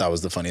laughed because I thought it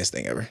was the funniest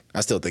thing ever.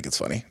 I still think it's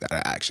funny that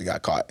I actually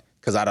got caught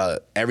because out of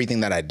everything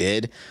that I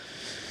did,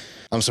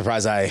 I'm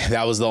surprised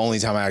that was the only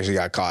time I actually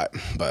got caught.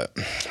 But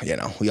you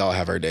know, we all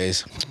have our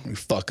days. We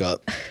fuck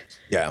up.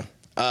 Yeah.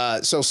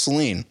 So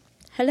Celine,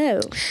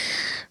 Hello.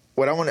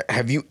 what I want to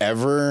have you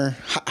ever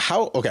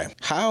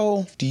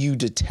how do you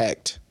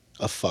detect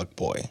a fuck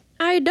boy?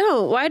 I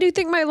don't. Why do you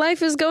think my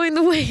life is going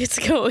the way it's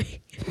going?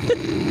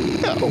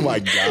 Oh my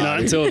god. Not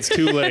until it's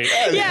too late.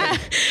 Yeah,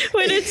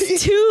 when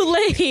it's too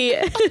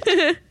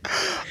late.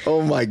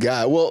 Oh my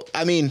god. Well,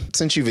 I mean,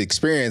 since you've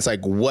experienced,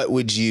 like, what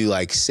would you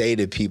like say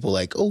to people?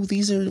 Like, oh,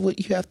 these are what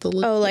you have to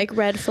look. Oh, like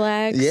red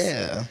flags?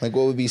 Yeah. Like,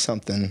 what would be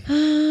something?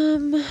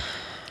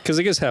 Because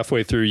I guess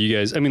halfway through, you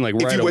guys, I mean, like,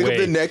 If right you wake away,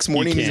 up the next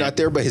morning, you he's can't- not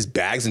there, but his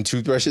bags and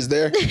toothbrushes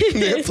there.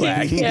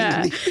 Flag.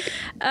 Yeah.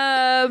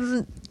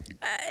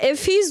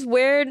 If he's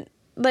weird,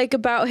 like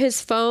about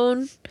his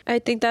phone, I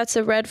think that's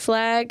a red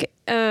flag.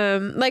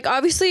 Like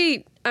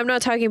obviously, I'm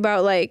not talking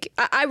about like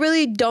I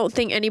really don't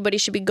think anybody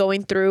should be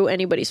going through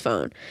anybody's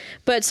phone.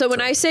 But so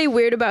when I say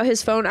weird about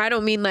his phone, I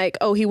don't mean like,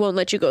 oh, he won't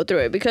let you go through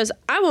it, because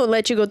I won't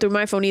let you go through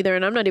my phone either,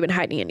 and I'm not even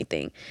hiding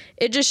anything.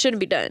 It just shouldn't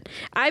be done.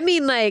 I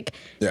mean, like,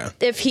 Yeah.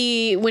 if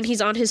when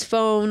he's on his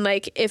phone,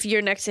 like if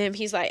you're next to him,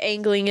 he's like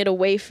angling it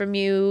away from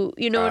you.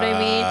 You know what I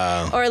mean?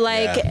 Or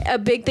like yeah. a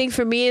big thing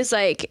for me is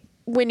like,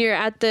 when you're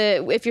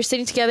if you're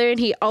sitting together and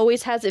he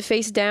always has it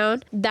face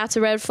down, that's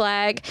a red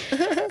flag.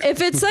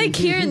 If it's like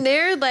here and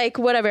there, like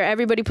whatever,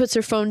 everybody puts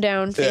their phone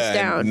down face Yeah,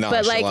 down.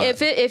 But like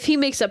nonchalant. if he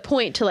makes a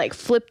point to like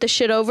flip the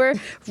shit over,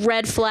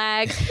 red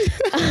flag.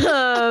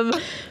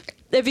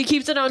 If he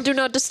keeps it on do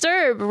not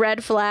disturb,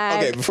 red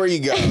flag. Okay, before you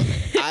go,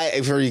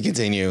 before you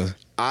continue,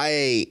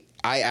 I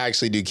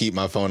actually do keep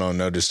my phone on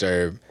no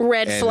disturb.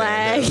 Red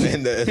flag.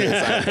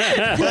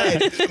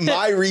 But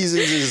my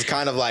reasons is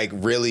kind of like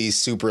really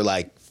super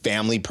like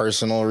family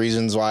personal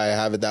reasons why I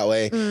have it that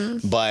way.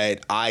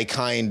 But I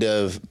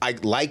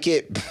like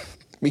it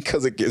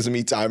because it gives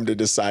me time to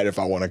decide if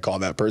I want to call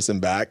that person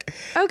back.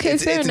 Okay,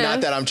 it's fair not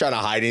enough. that I'm trying to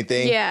hide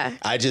anything. Yeah.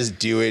 I just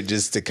do it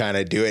just to kind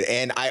of do it.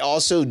 And I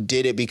also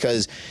did it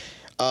because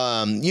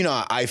you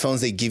know, iPhones,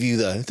 they give you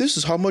this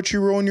is how much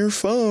you were on your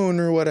phone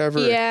or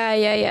whatever.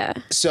 Yeah.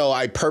 So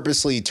I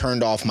purposely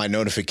turned off my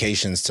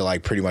notifications to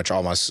like pretty much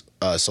all my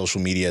social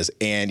medias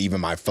and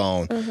even my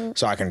phone,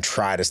 so I can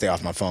try to stay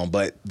off my phone.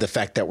 But the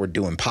fact that we're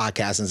doing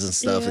podcasts and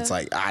stuff, Yeah. it's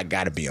like I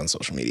gotta be on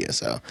social media.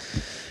 So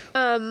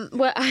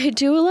What I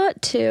do a lot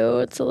too,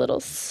 it's a little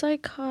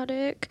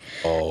psychotic.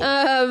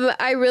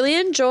 I really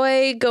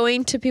enjoy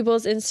going to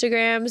people's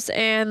Instagrams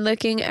and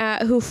looking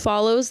at who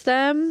follows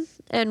them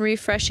and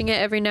refreshing it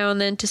every now and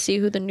then to see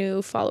who the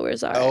new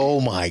followers are. oh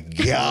my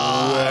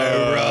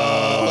god,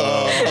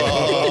 bro.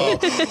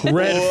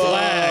 Red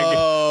flag.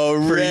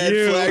 Oh, red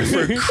you. flag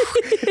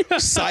for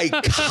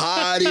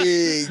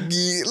psychotic.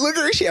 Look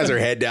at her; she has her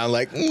head down,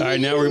 like. All right,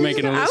 now we're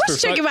making a list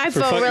was for checking fuck, my for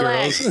phone, fuck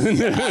relax.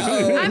 girls.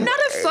 I'm not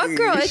a fuck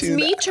girl. It's She's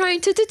me not.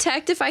 trying to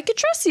detect if I could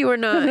trust you or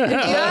not. If you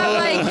have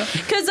like,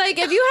 because like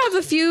if you have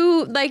a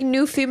few like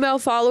new female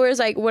followers,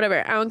 like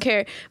whatever, I don't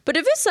care. But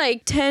if it's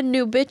like 10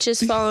 new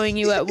bitches following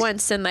you at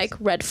once, then like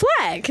red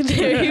flag.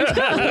 There you go.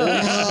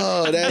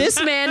 Oh, that's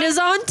This man is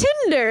on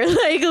Tinder.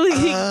 Like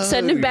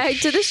send him back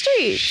to the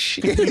street.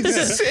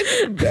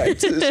 Send back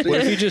to the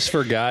What if he just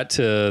forgot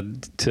to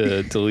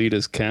delete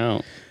his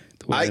count?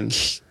 when-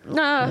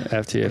 Nah.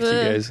 after you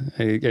guys,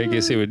 I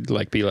guess it would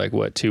like be like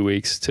what, 2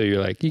 weeks till you're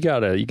like you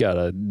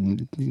gotta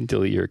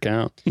delete your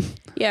account.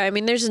 Yeah, I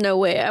mean, there's no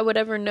way I would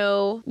ever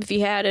know if he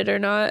had it or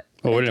not.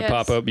 Or I wouldn't it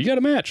pop guess. up? You got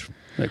a match.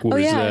 Like Oh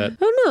where's yeah. that?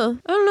 Oh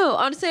don't know.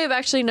 Honestly, I've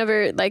actually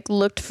never like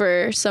looked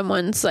for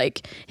someone's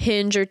like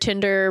Hinge or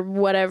Tinder or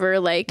whatever.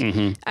 Like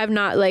I've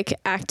not like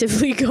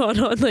actively gone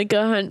on like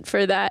a hunt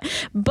for that.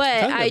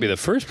 But That'd be the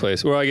first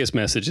place. Well, I guess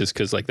messages,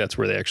 because like that's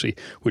where they actually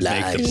would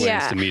make the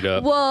plans to meet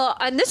up. Well,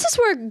 and this is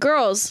where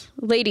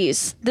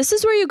ladies, this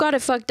is where you got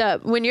it fucked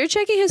up. When you're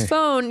checking his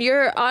phone,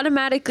 you're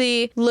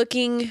automatically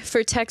looking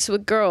for texts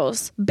with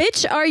girls.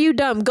 Bitch, are you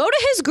dumb? Go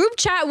to his group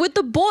chat with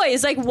the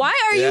boys. Like, why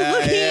are you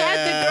looking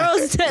at the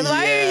girls?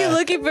 Why are you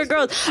looking for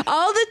girls?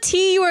 All the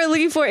tea you are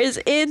looking for is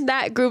in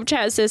that group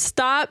chat. Says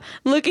stop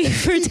looking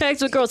for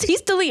texts with girls.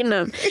 He's deleting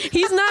them.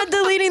 He's not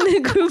deleting the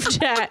group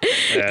chat.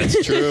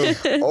 That's true.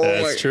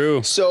 That's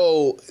true.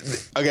 So,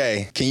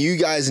 okay, can you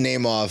guys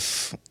name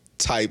off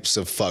types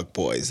of fuck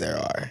boys there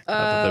are?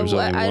 There was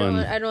only one.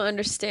 I don't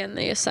understand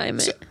the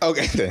assignment. So,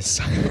 okay, then.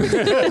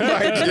 Oh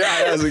my God,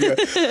 that was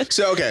good.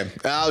 So, okay,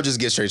 I'll just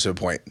get straight to the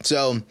point.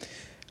 So,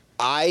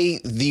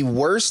 the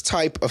worst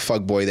type of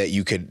fuck boy that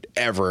you could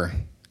ever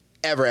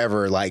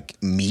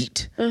like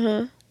meet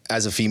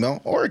as a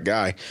female or a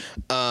guy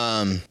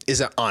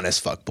is an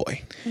honest fuck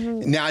boy.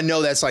 Now, I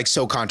know that's like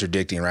so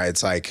contradicting, right?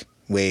 It's like,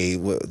 wait,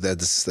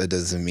 that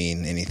doesn't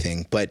mean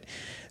anything. But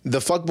the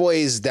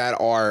fuckboys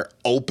that are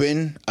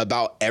open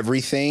about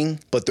everything,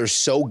 but they're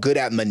so good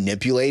at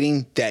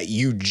manipulating that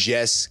you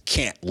just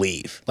can't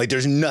leave. Like,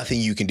 there's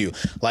nothing you can do.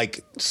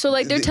 Like, so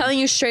like they're telling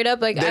you straight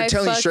up, like, I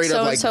fucked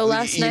so-and-so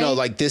last night. You know,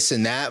 like this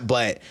and that.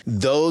 But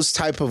those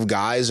type of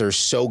guys are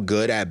so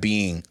good at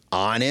being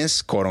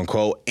honest, quote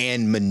unquote,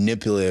 and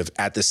manipulative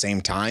at the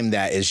same time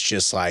that it's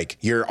just like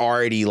you're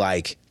already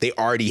like, they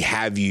already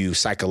have you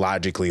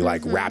psychologically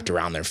like wrapped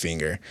around their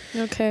finger.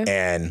 Okay.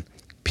 And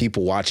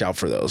people watch out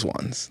for those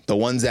ones. The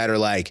ones that are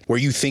like where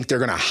you think they're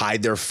gonna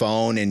hide their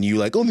phone and you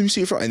like, oh, let me see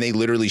your phone, and they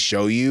literally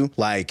show you,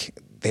 like,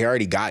 they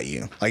already got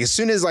you. Like, as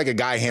soon as like a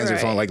guy hands your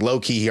phone, like,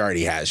 low key, he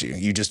already has you.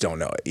 You just don't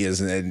know it.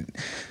 Isn't it?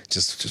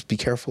 Just be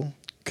careful.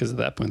 Because at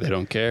that point they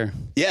don't care.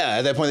 Yeah,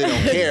 at that point they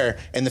don't care,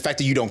 and the fact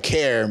that you don't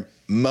care,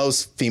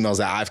 most females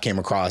that I've came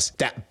across,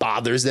 that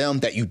bothers them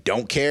that you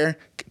don't care,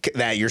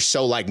 that you're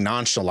so like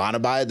nonchalant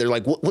about it. They're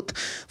like, what?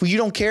 Well, you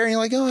don't care? And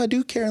you're like, oh, I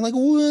do care. And like,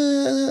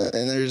 what?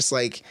 And they're just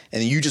like,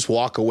 and you just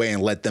walk away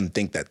and let them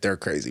think that they're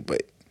crazy,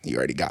 but you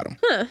already got them.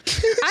 I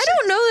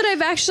don't know that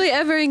I've actually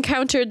ever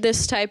encountered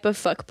this type of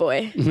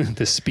fuckboy.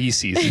 The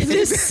species.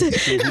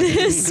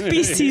 this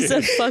species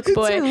of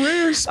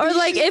fuckboy. Or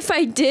like, if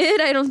I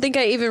did, I don't think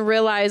I even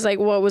realized like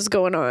what was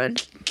going on.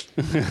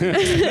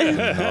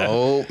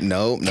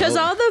 No. Because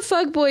all the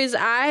fuckboys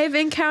I've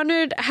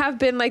encountered have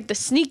been like the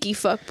sneaky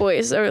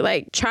fuckboys, or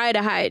like try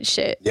to hide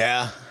shit.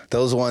 Yeah.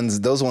 Those are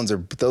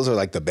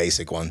like the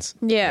basic ones.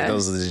 Yeah.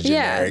 Those are the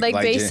generic, like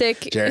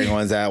basic generic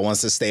ones that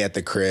wants to stay at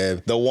the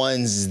crib. The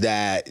ones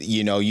that,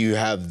 you know, you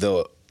have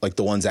the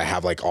ones that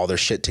have like all their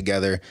shit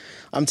together.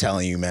 I'm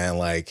telling you, man,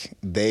 like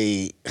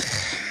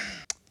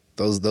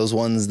those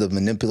ones, the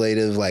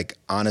manipulative, like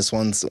honest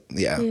ones.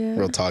 Yeah.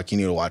 Real talk. You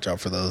need to watch out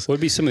for those. What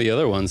would be some of the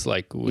other ones?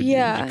 Like, would you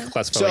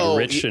classify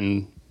like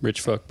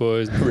rich fuck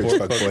boys, broke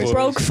fuck boys,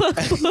 broke fuck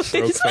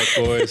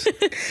boys.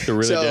 They're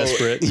really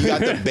desperate. You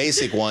got the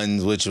basic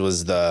ones, which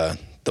was the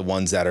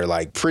ones that are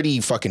like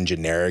pretty fucking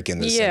generic in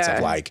the sense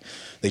of like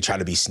they try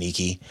to be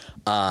sneaky.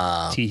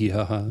 Then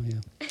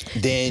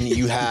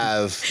you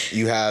have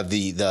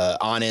the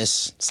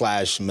honest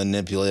 /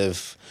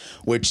 manipulative,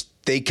 which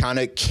they kind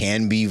of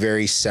can be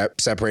very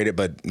separated,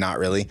 but not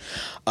really.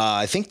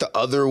 I think the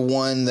other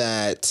one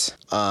that,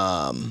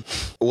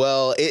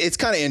 it's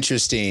kind of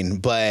interesting,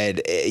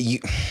 but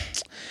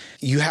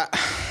you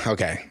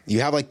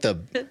have like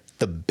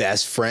the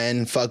best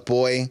friend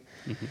fuckboy,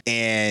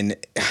 and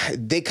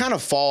they kind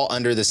of fall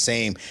under the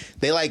same.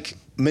 They like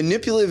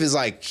manipulative is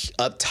like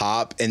up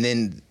top, and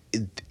then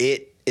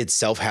it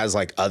itself has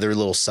like other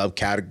little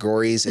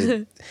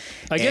subcategories.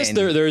 I guess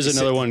there is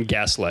another one,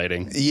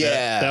 gaslighting.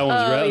 Yeah. That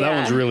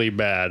one's really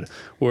bad,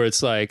 where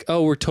it's like,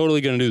 oh, we're totally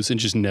going to do this and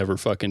just never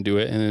fucking do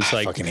it. And it's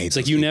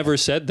like, you never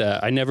said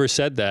that. I never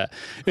said that.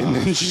 And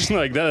then just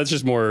like that's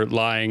just more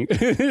lying,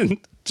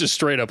 just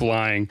straight up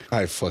lying.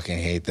 I fucking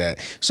hate that.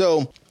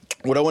 So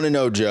what I want to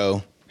know,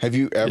 Joe, have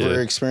you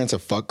ever experienced a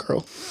fuck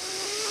girl?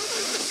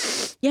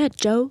 Yeah,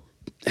 Joe.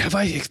 Have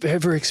I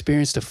ever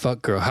experienced a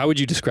fuck girl? How would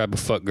you describe a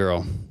fuck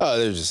girl? Oh,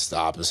 they're just the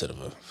opposite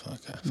of a fuck.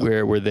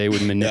 Where they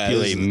would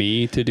manipulate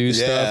me to do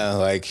stuff? Yeah,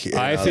 like...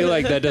 I feel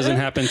like that doesn't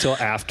happen until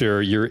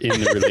after you're in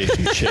the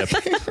relationship.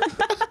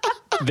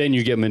 Then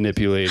you get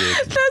manipulated.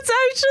 That's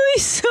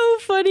actually so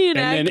funny and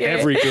accurate. Then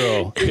every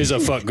girl is a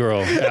fuck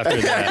girl after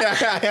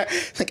that.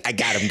 Like, I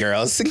got him,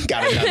 girls.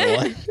 Got another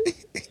one.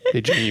 They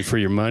drain you for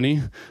your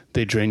money.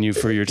 They drain you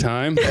for your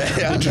time.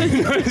 I want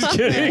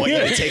you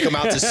to take them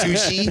out to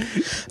sushi.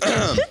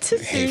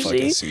 Hey,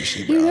 fucking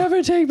sushi, bro. You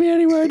never take me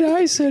anywhere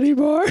nice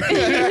anymore.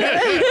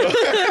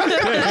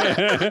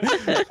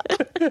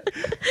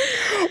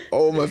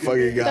 Oh my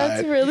fucking God.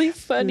 That's really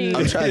funny.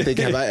 I'm trying to think,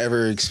 have I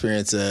ever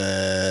experienced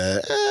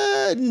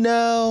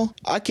no.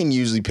 I can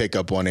usually pick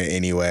up on it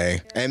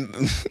anyway.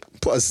 And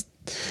plus,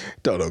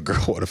 Don't no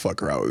girl want to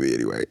fuck around with me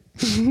anyway.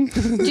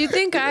 Do you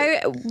think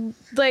I,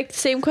 like,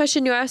 same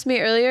question you asked me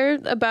earlier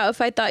about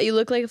if I thought you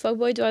looked like a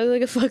fuckboy, do I look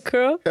like a fuck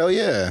girl? Hell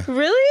yeah.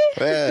 Really?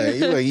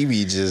 Yeah, you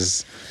be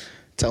just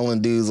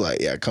telling dudes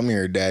like, yeah, come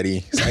here,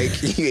 daddy. It's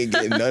like, you ain't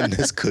getting none of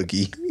this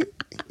cookie.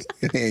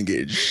 You ain't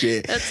getting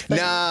shit.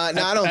 Nah,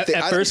 I don't think.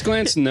 At first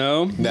glance,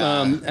 no.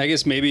 Nah. I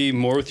guess maybe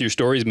more with your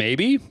stories,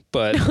 maybe,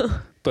 but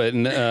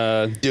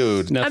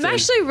dude, nothing. I'm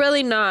actually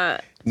really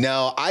not.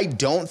 No, I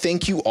don't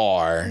think you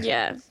are.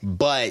 Yeah.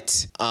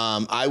 But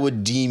I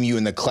would deem you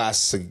in the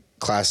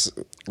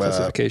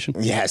Classification.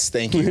 Yes,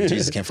 thank you.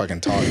 Jesus, can't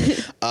fucking talk.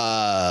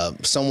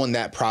 Someone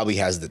that probably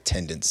has the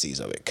tendencies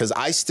of it. Because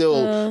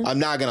I'm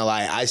not gonna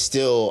lie,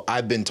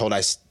 I've been told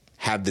I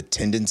have the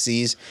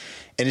tendencies.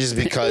 And it's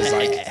just because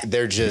like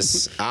they're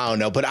just, I don't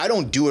know, but I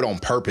don't do it on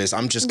purpose.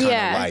 I'm just kind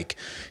of like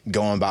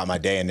going about my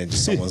day, and then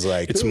just someone's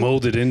like, it's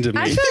molded into me.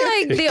 I feel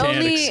like the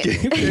only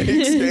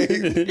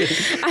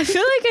I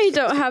feel like I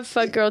don't have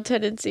fuck girl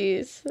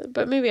tendencies,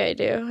 but maybe I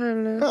do. I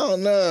don't know. oh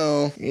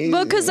no.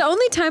 Well, because the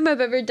only time I've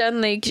ever done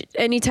like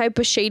any type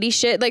of shady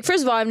shit, like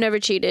first of all, I've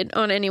never cheated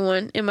on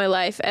anyone in my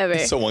life ever.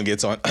 Someone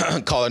gets on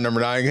caller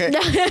number 9. Hey,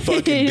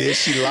 fucking bitch,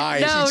 she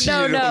lied. No, she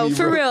cheated on you,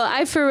 for bro. real.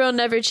 I for real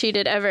never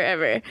cheated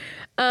ever.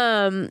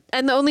 And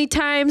the only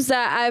times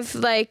that I've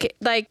like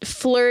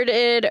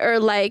flirted or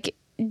like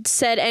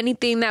said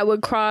anything that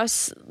would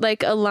cross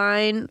like a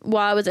line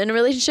while I was in a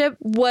relationship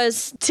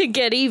was to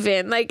get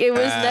even. Like it was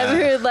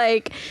never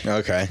like,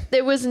 Okay.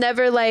 it was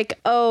never like,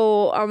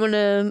 oh, I'm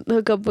gonna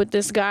hook up with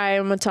this guy,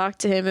 I'm gonna talk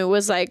to him. It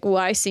was like, well,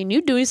 I seen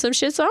you doing some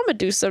shit, so I'm gonna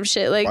do some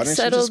shit. Like Why didn't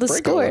settle you just the break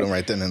up score. with him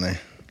right then and there?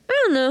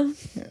 I don't know.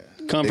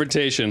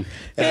 Confrontation.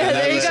 Yeah,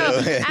 there you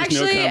go. There's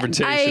Actually,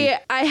 confrontation.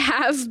 I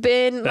have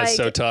been That's like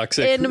so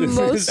toxic. in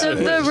most of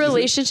the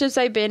relationships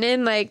I've been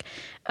in, like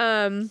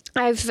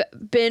I've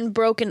been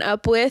broken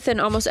up with in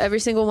almost every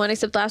single one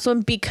except the last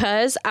one,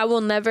 because I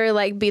will never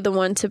like be the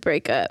one to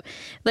break up.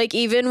 Like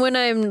even when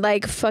I'm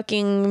like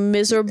fucking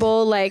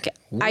miserable, like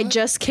I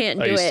just can't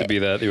do I used it. to be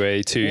that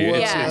way too.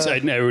 Yeah.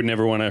 I would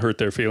never want to hurt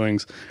their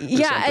feelings.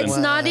 Yeah, it's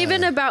not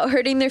even about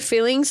hurting their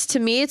feelings. To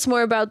me, it's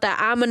more about that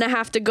I'm gonna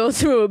have to go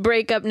through a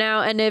breakup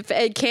now, and if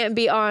it can't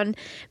be on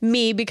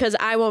me because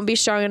I won't be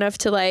strong enough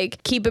to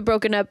like keep it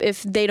broken up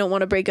if they don't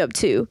want to break up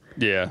too.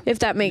 Yeah. If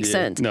that makes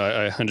sense. No,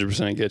 I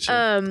 100% get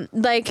you.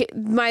 Like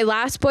my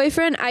last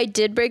boyfriend, I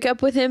did break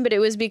up with him, but it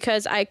was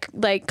because I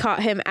like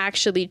caught him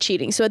actually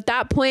cheating. So at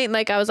that point,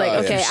 like I was like,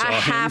 okay, I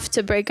have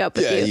to break up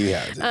with you. You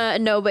have to.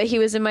 No, but he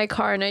was in my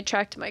car and I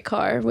tracked my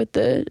car with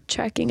the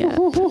tracking app.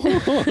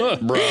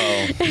 Bro.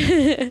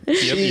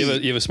 You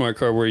have a smart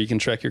car where you can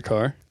track your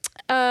car?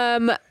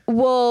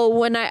 Well,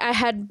 when I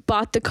had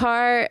bought the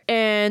car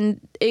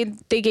and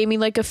they gave me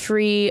like a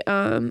free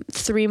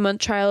 3-month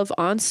trial of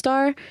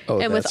OnStar,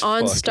 and with that's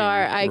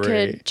OnStar I fucking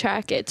could great.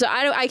 track it. So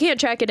I can't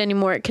track it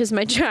anymore because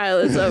my trial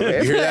is over.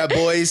 You hear that,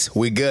 boys?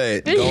 We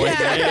good. Go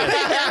ahead.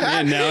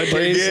 Yeah,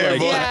 nowadays, Yeah, like,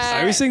 boy. I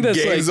always think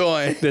that's Game's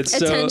like on. that's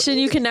so. Attention,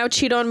 you can now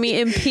cheat on me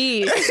in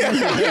peace.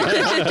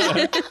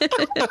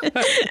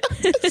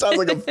 Sounds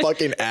like a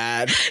fucking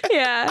ad.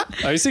 Yeah.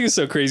 I always think it's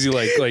so crazy.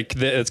 Like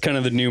it's kind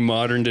of the new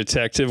modern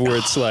detective where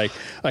it's like,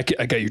 I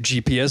got your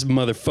GPS,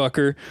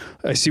 motherfucker.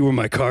 I see where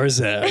my car's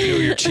at. I know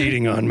you're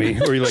cheating on me.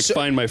 Or you like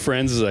find my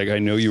friends. Is like, I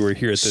know you were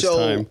here at this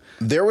time.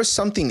 There was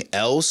something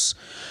else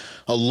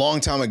a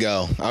long time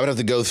ago. I would have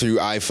to go through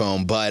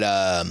iPhone, but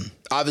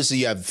obviously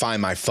you have to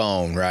find my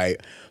phone, right?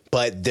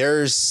 But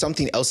there's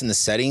something else in the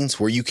settings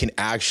where you can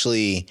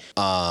actually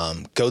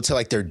go to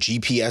like their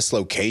GPS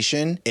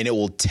location, and it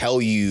will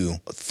tell you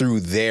through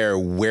there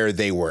where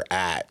they were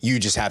at. You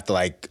just have to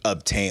like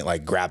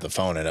grab the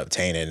phone and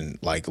obtain it and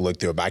like look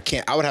through it. But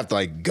I would have to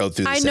like go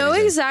through the I know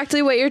settings.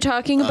 exactly what you're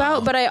talking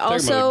about, but I Talking about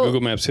also like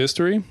Google Maps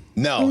history.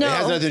 No, No. it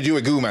has nothing to do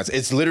with Google Maps.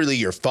 It's literally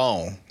your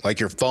phone.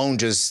 Like your phone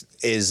just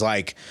is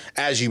like,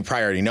 as you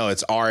probably already know,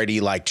 it's already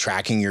like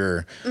tracking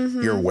your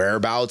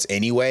whereabouts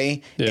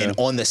anyway. Yeah. And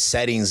on the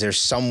settings, there's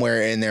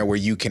somewhere in there where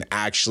you can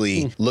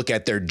actually look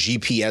at their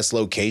GPS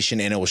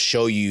location, and it will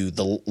show you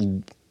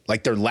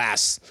their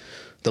last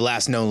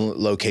known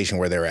location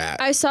where they're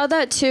at. I saw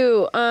that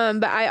too,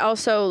 but I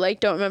also like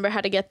don't remember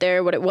how to get there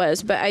or what it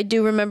was, but I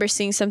do remember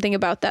seeing something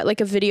about that, like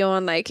a video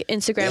on like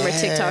Instagram or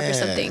TikTok or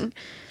something.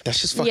 That's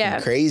just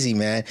fucking crazy,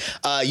 man.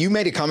 You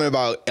made a comment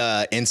about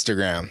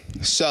Instagram.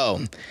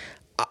 So,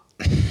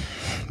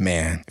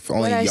 man, if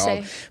only What'd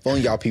I say?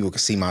 y'all people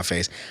could see my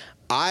face.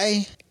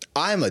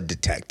 I'm a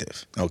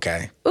detective,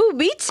 okay? Ooh,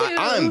 me too.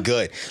 I'm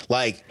good.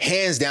 Like,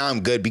 hands down,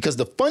 I'm good. Because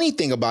the funny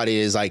thing about it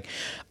is, like,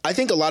 I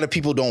think a lot of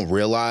people don't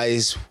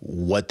realize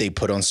what they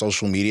put on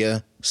social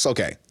media. It's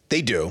okay.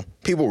 They do.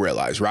 People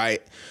realize,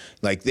 right?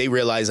 Like, they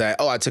realize that,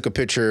 I took a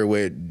picture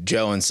with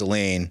Joe and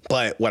Celine.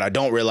 But what I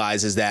don't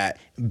realize is that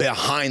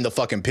behind the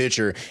fucking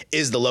picture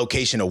is the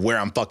location of where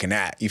I'm fucking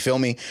at. You feel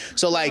me?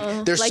 So, like,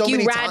 there's like so you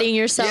many ratting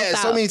yourself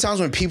so out. many times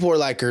when people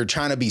are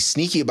trying to be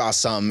sneaky about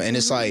something. And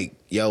it's like,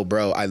 yo,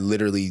 bro, I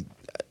literally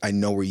I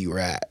know where you were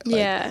at. Like,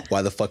 Yeah.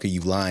 why the fuck are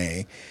you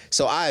lying?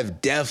 So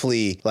I've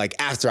definitely, like,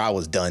 after I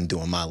was done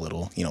doing my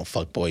little,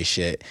 fuckboy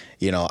shit,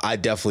 I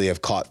definitely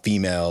have caught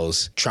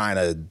females trying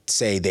to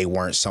say they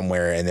weren't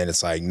somewhere, and then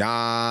it's like,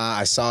 nah,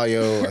 I saw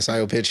your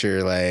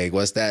picture. Like,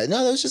 what's that?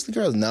 No, that was just the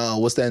girls. No,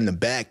 what's that in the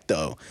back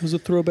though? It was a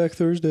throwback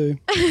Thursday.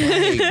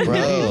 Like,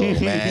 bro,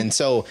 man.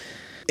 So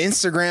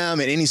Instagram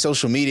and any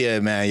social media,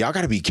 man, y'all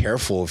got to be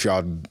careful if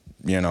y'all,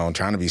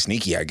 trying to be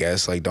sneaky, I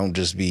guess. Like, don't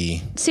just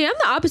be. See, I'm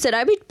the opposite.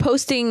 I be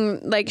posting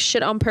like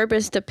shit on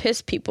purpose to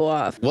piss people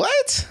off.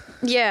 What?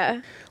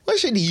 Yeah. What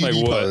shit do you Like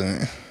be what?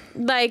 posting?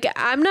 Like,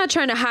 I'm not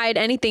trying to hide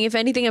anything. If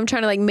anything, I'm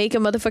trying to like make a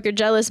motherfucker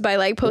jealous by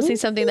like posting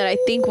something that I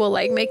think will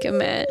like make him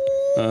mad.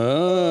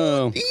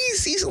 Oh.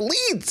 He's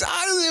leads out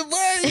of it,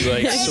 boy. You,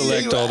 like,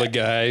 select all the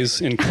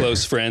guys and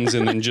close friends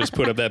and then just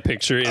put up that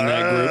picture in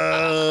that group.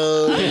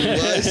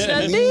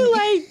 Nothing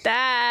like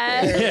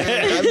that.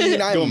 I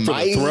mean, I Going for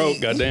might. the throat,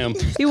 goddamn.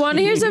 You want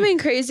to hear something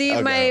crazy?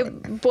 Okay. My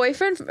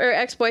boyfriend or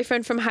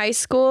ex-boyfriend from high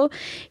school,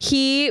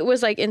 he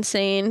was like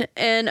insane.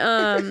 And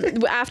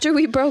after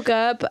we broke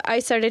up, I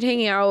started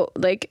hanging out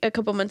like a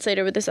couple months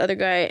later with this other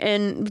guy.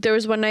 And there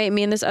was one night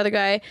me and this other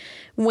guy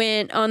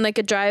went on like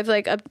a drive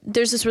like up.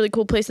 There's this really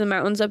cool place in the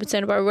mountains up in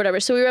Santa Barbara, whatever.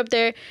 So we were up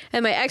there,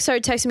 and my ex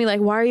started texting me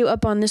like, "Why are you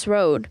up on this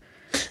road?"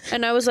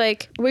 And I was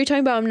like, "What are you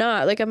talking about? I'm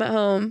not. Like, I'm at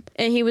home."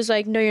 And he was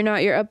like, "No, you're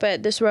not. You're up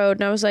at this road."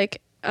 And I was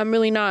like, "I'm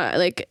really not."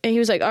 Like, and he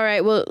was like, "All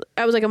right, well,"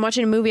 I was like, "I'm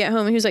watching a movie at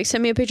home." And he was like,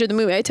 "Send me a picture of the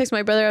movie." I texted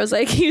my brother. I was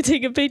like, "You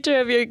take a picture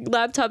of your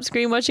laptop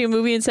screen watching a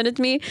movie and send it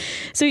to me."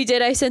 So he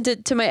did. I sent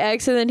it to my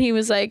ex, and then he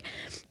was like,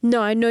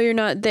 "No, I know you're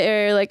not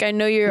there. Like, I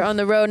know you're on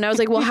the road." And I was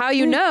like, "Well, how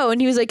you know?" And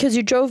he was like, "Because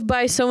you drove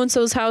by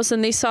so-and-so's house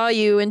and they saw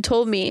you and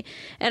told me."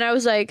 And I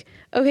was like,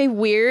 "Okay,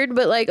 weird,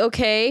 but like,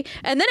 okay."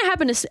 And then it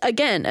happened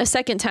again, a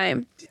second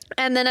time.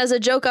 And then as a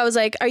joke, I was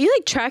like, "Are you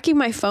like tracking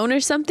my phone or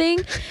something?"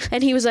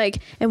 And he was like,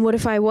 "And what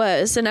if I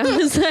was?" And I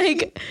was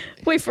like,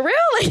 "Wait, for real?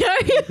 Like,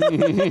 are you?"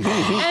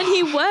 And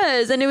he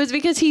was. And it was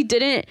because he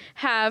didn't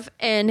have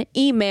an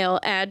email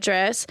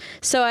address.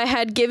 So I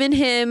had given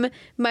him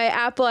my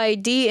Apple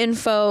ID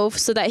info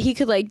so that he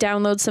could like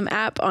download some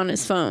app on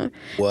his phone.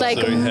 Well, Like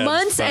so he had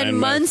months Find and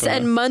My months Phone.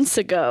 and months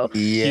ago.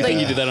 Yeah. You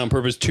think you did that on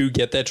purpose to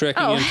get that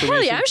tracking Oh, information?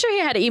 hell yeah. I'm sure he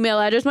had an email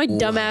address. My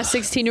dumbass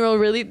 16-year-old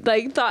really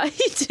like thought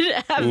he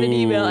didn't have an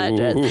email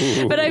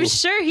address. But I'm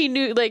sure he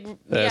knew, like,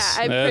 That's-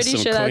 I'm that's pretty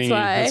some sure that's clingy-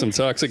 why. That's some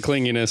toxic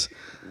clinginess.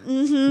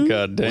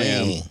 God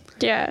damn. Dang.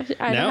 Yeah.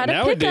 I know how to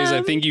Nowadays, pick I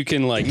 'em. think you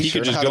can like You he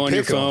sure could know just how go to on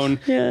your pick 'em. phone,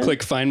 Yeah.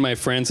 click Find My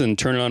Friends, and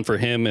turn it on for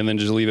him, and then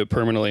just leave it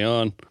permanently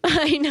on.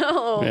 I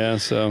know. Yeah,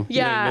 so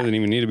Yeah. it doesn't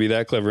even need to be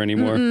that clever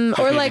anymore.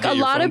 Or like Get a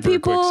your lot phone of for a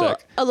quick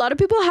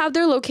people, sec. have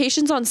their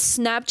locations on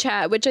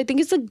Snapchat, which I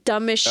think is the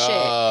dumbest shit.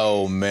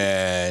 Oh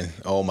man.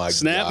 Oh my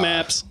Snap god.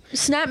 Maps.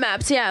 Snap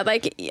Maps, yeah.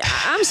 Like,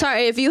 I'm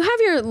sorry if you have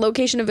your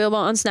location available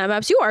on Snap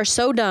Maps, you are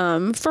so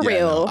dumb for Yeah,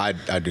 real. no,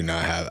 I do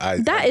not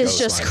have. That is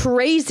just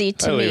crazy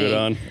to I me. leave it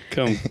on.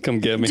 Come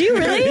get me. Do you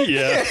really?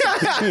 Yeah.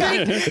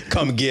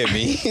 Come get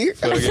me.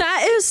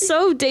 That is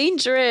so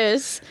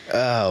dangerous.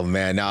 Oh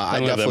man, no, I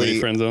don't have that many definitely,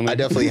 friends on there. I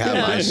definitely have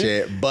my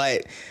shit,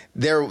 but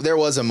there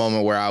was a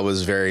moment where I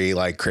was very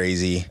like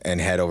crazy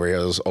and head over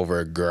heels over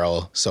a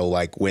girl. So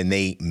like when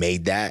they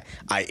made that,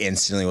 I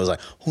instantly was like,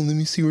 oh, let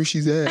me see where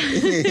she's at. Let me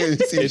see where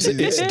she's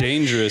It's at.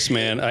 dangerous,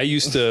 man. I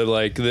used to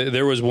like.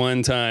 There was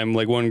one time,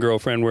 like one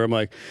girlfriend, where I'm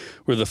like,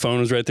 where the phone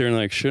was right there, and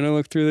like, should I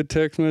look through the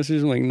text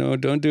messages? I'm like, no,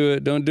 don't do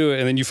it, don't do it.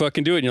 And then you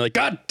fucking do it, and you're like,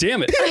 God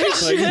damn it! Like,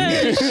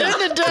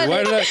 Shouldn't have done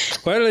why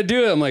it. did I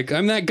do it? I'm like,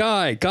 I'm that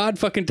guy. God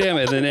fucking damn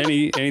it. And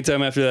then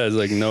anytime after that, it's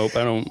like, nope,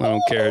 I don't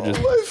care.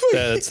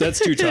 Just that's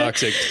too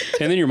toxic.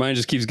 And then your mind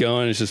just keeps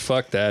going. It's just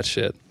fuck that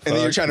shit. And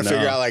then you're Fuck trying to no.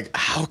 figure out like,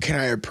 how can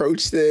I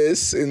approach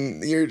this?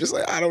 And you're just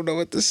like, I don't know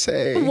what to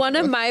say. One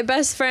of my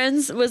best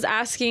friends was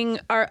asking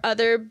our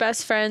other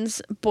best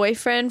friend's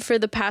boyfriend for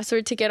the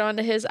password to get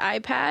onto his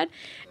iPad.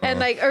 And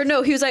like, or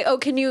no, he was like, oh,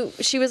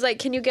 she was like,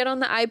 can you get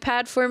on the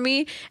iPad for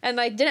me? And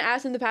like, didn't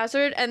ask him the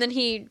password. And then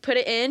he put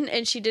it in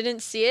and she didn't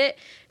see it.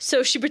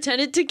 So she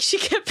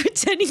kept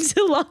pretending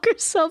to lock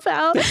herself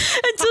out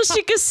until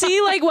she could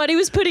see like what he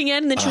was putting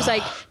in. And then she was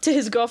like, to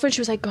his girlfriend,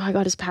 she was like, oh, I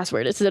got his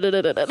password. It's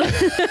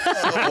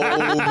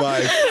Oh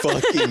my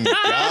fucking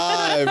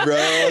god, bro.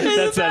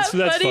 That's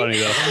funny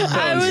though.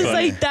 I was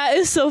like, that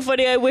is so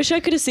funny. I wish I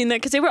could have seen that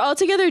because they were all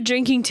together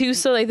drinking too.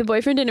 So like the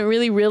boyfriend didn't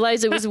really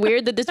realize it was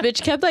weird that this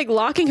bitch kept like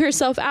locking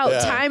herself out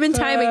time and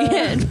time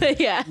again. But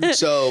yeah.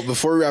 So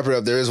before we wrap it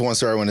up, there is one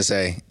story I want to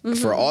say.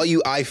 For all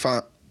you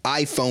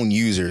iPhone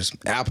users,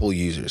 Apple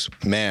users,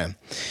 man,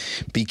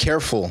 be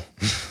careful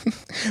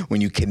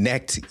when you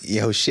connect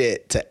your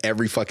shit to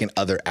every fucking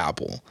other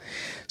Apple.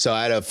 So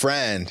I had a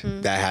friend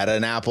that had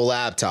an Apple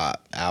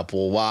laptop,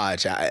 Apple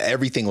Watch,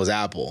 everything was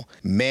Apple.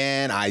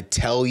 Man, I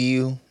tell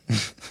you,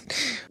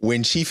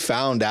 when she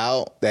found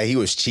out that he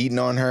was cheating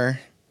on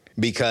her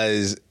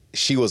because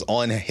she was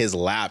on his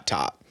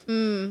laptop,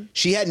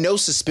 She had no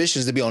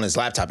suspicions to be on his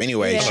laptop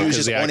anyway. Yeah. She was Because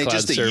just the on it iCloud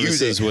just to use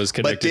services it. was But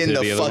connected then to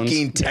the the other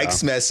fucking ones.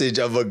 text message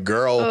of a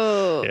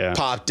girl Yeah.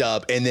 popped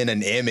up and then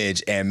an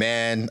image. And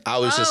man, I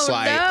was just Oh,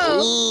 like,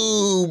 no.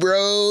 ooh,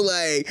 bro.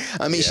 Like,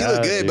 I mean, she Yeah,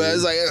 looked good, but I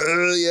was like,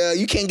 yeah,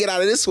 you can't get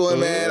out of this one,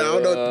 man. I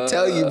don't know what to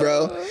tell you,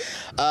 bro.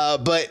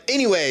 But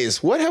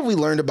anyways, what have we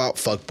learned about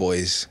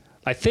fuckboys?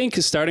 I think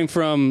starting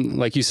from,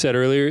 like you said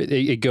earlier,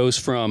 it goes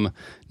from,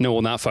 no,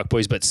 well, not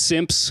fuckboys, but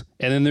simps.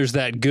 And then there's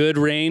that good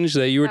range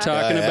that you were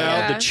talking about,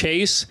 Yeah. the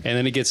chase. And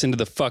then it gets into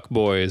the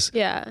fuckboys.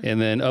 Yeah.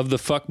 And then of the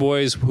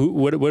fuckboys,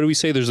 what do we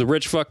say? There's the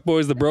rich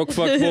fuckboys, the broke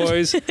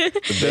fuckboys,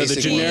 the basic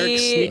generic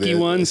ones. sneaky The-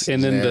 ones,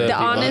 and then generic- the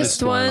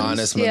honest ones.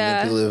 Honest, Yeah.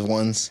 manipulative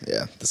ones.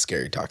 Yeah, the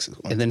scary, toxic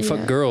ones. And then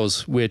fuck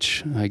girls,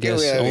 which I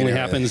guess yeah, I mean, only yeah.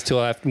 happens till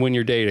after when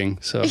you're dating.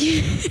 So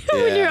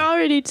When you're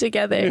already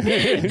together.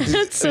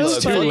 That's so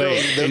It's too funny.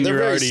 late. They're and you're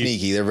very already-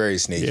 sneaky. They're very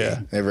sneaky. Yeah.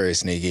 They're very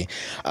sneaky.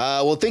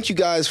 Well, thank you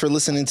guys for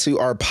listening to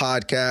our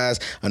podcast.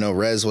 I know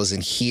Rez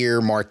wasn't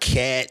here.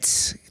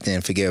 Marquette,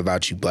 didn't forget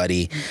about you,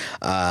 buddy.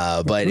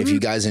 But if you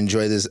guys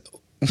enjoy this,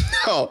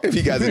 if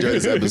you guys enjoy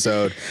this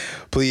episode,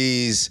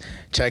 please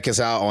check us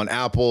out on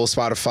Apple,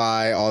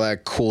 Spotify, all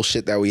that cool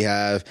shit that we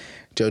have.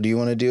 Joe, do you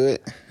want to do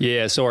it?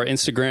 Yeah, so our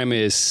Instagram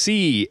is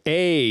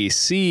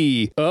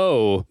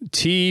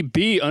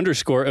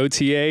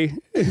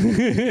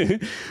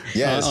CACOTB_OTA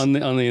Yes. on the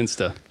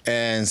Insta.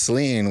 And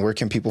Celine, where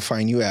can people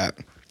find you at?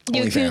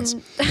 You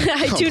OnlyFans. can.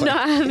 I do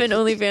not have an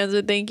OnlyFans,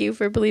 but thank you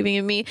for believing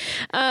in me.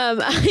 You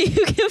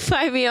can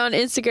find me on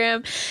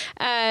Instagram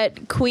at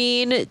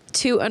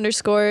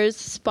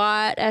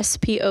queen2_spot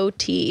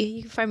SPOT.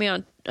 You can find me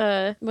on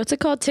what's it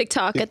called?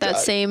 TikTok at that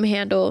TikTok. same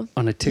handle.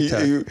 On a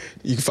TikTok. You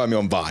can find me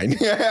on Vine. You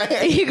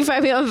can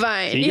find me on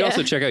Vine. You can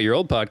also check out your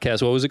old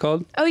podcast. What was it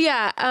called? Oh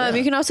yeah.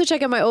 You can also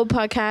check out my old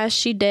podcast.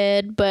 She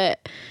did,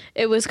 but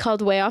it was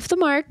called Way Off the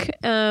Mark.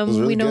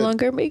 really We no good.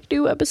 longer make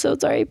new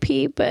episodes,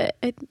 RIP, but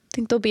I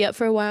think they'll be up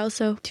for a while.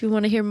 So if you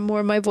want to hear more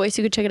of my voice,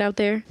 you can check it out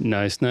there.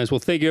 Nice. Well,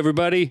 thank you,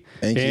 everybody.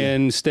 Thank you.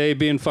 And stay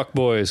being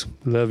fuckboys.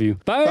 Love you.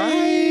 Bye.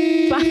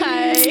 Bye.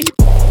 Bye.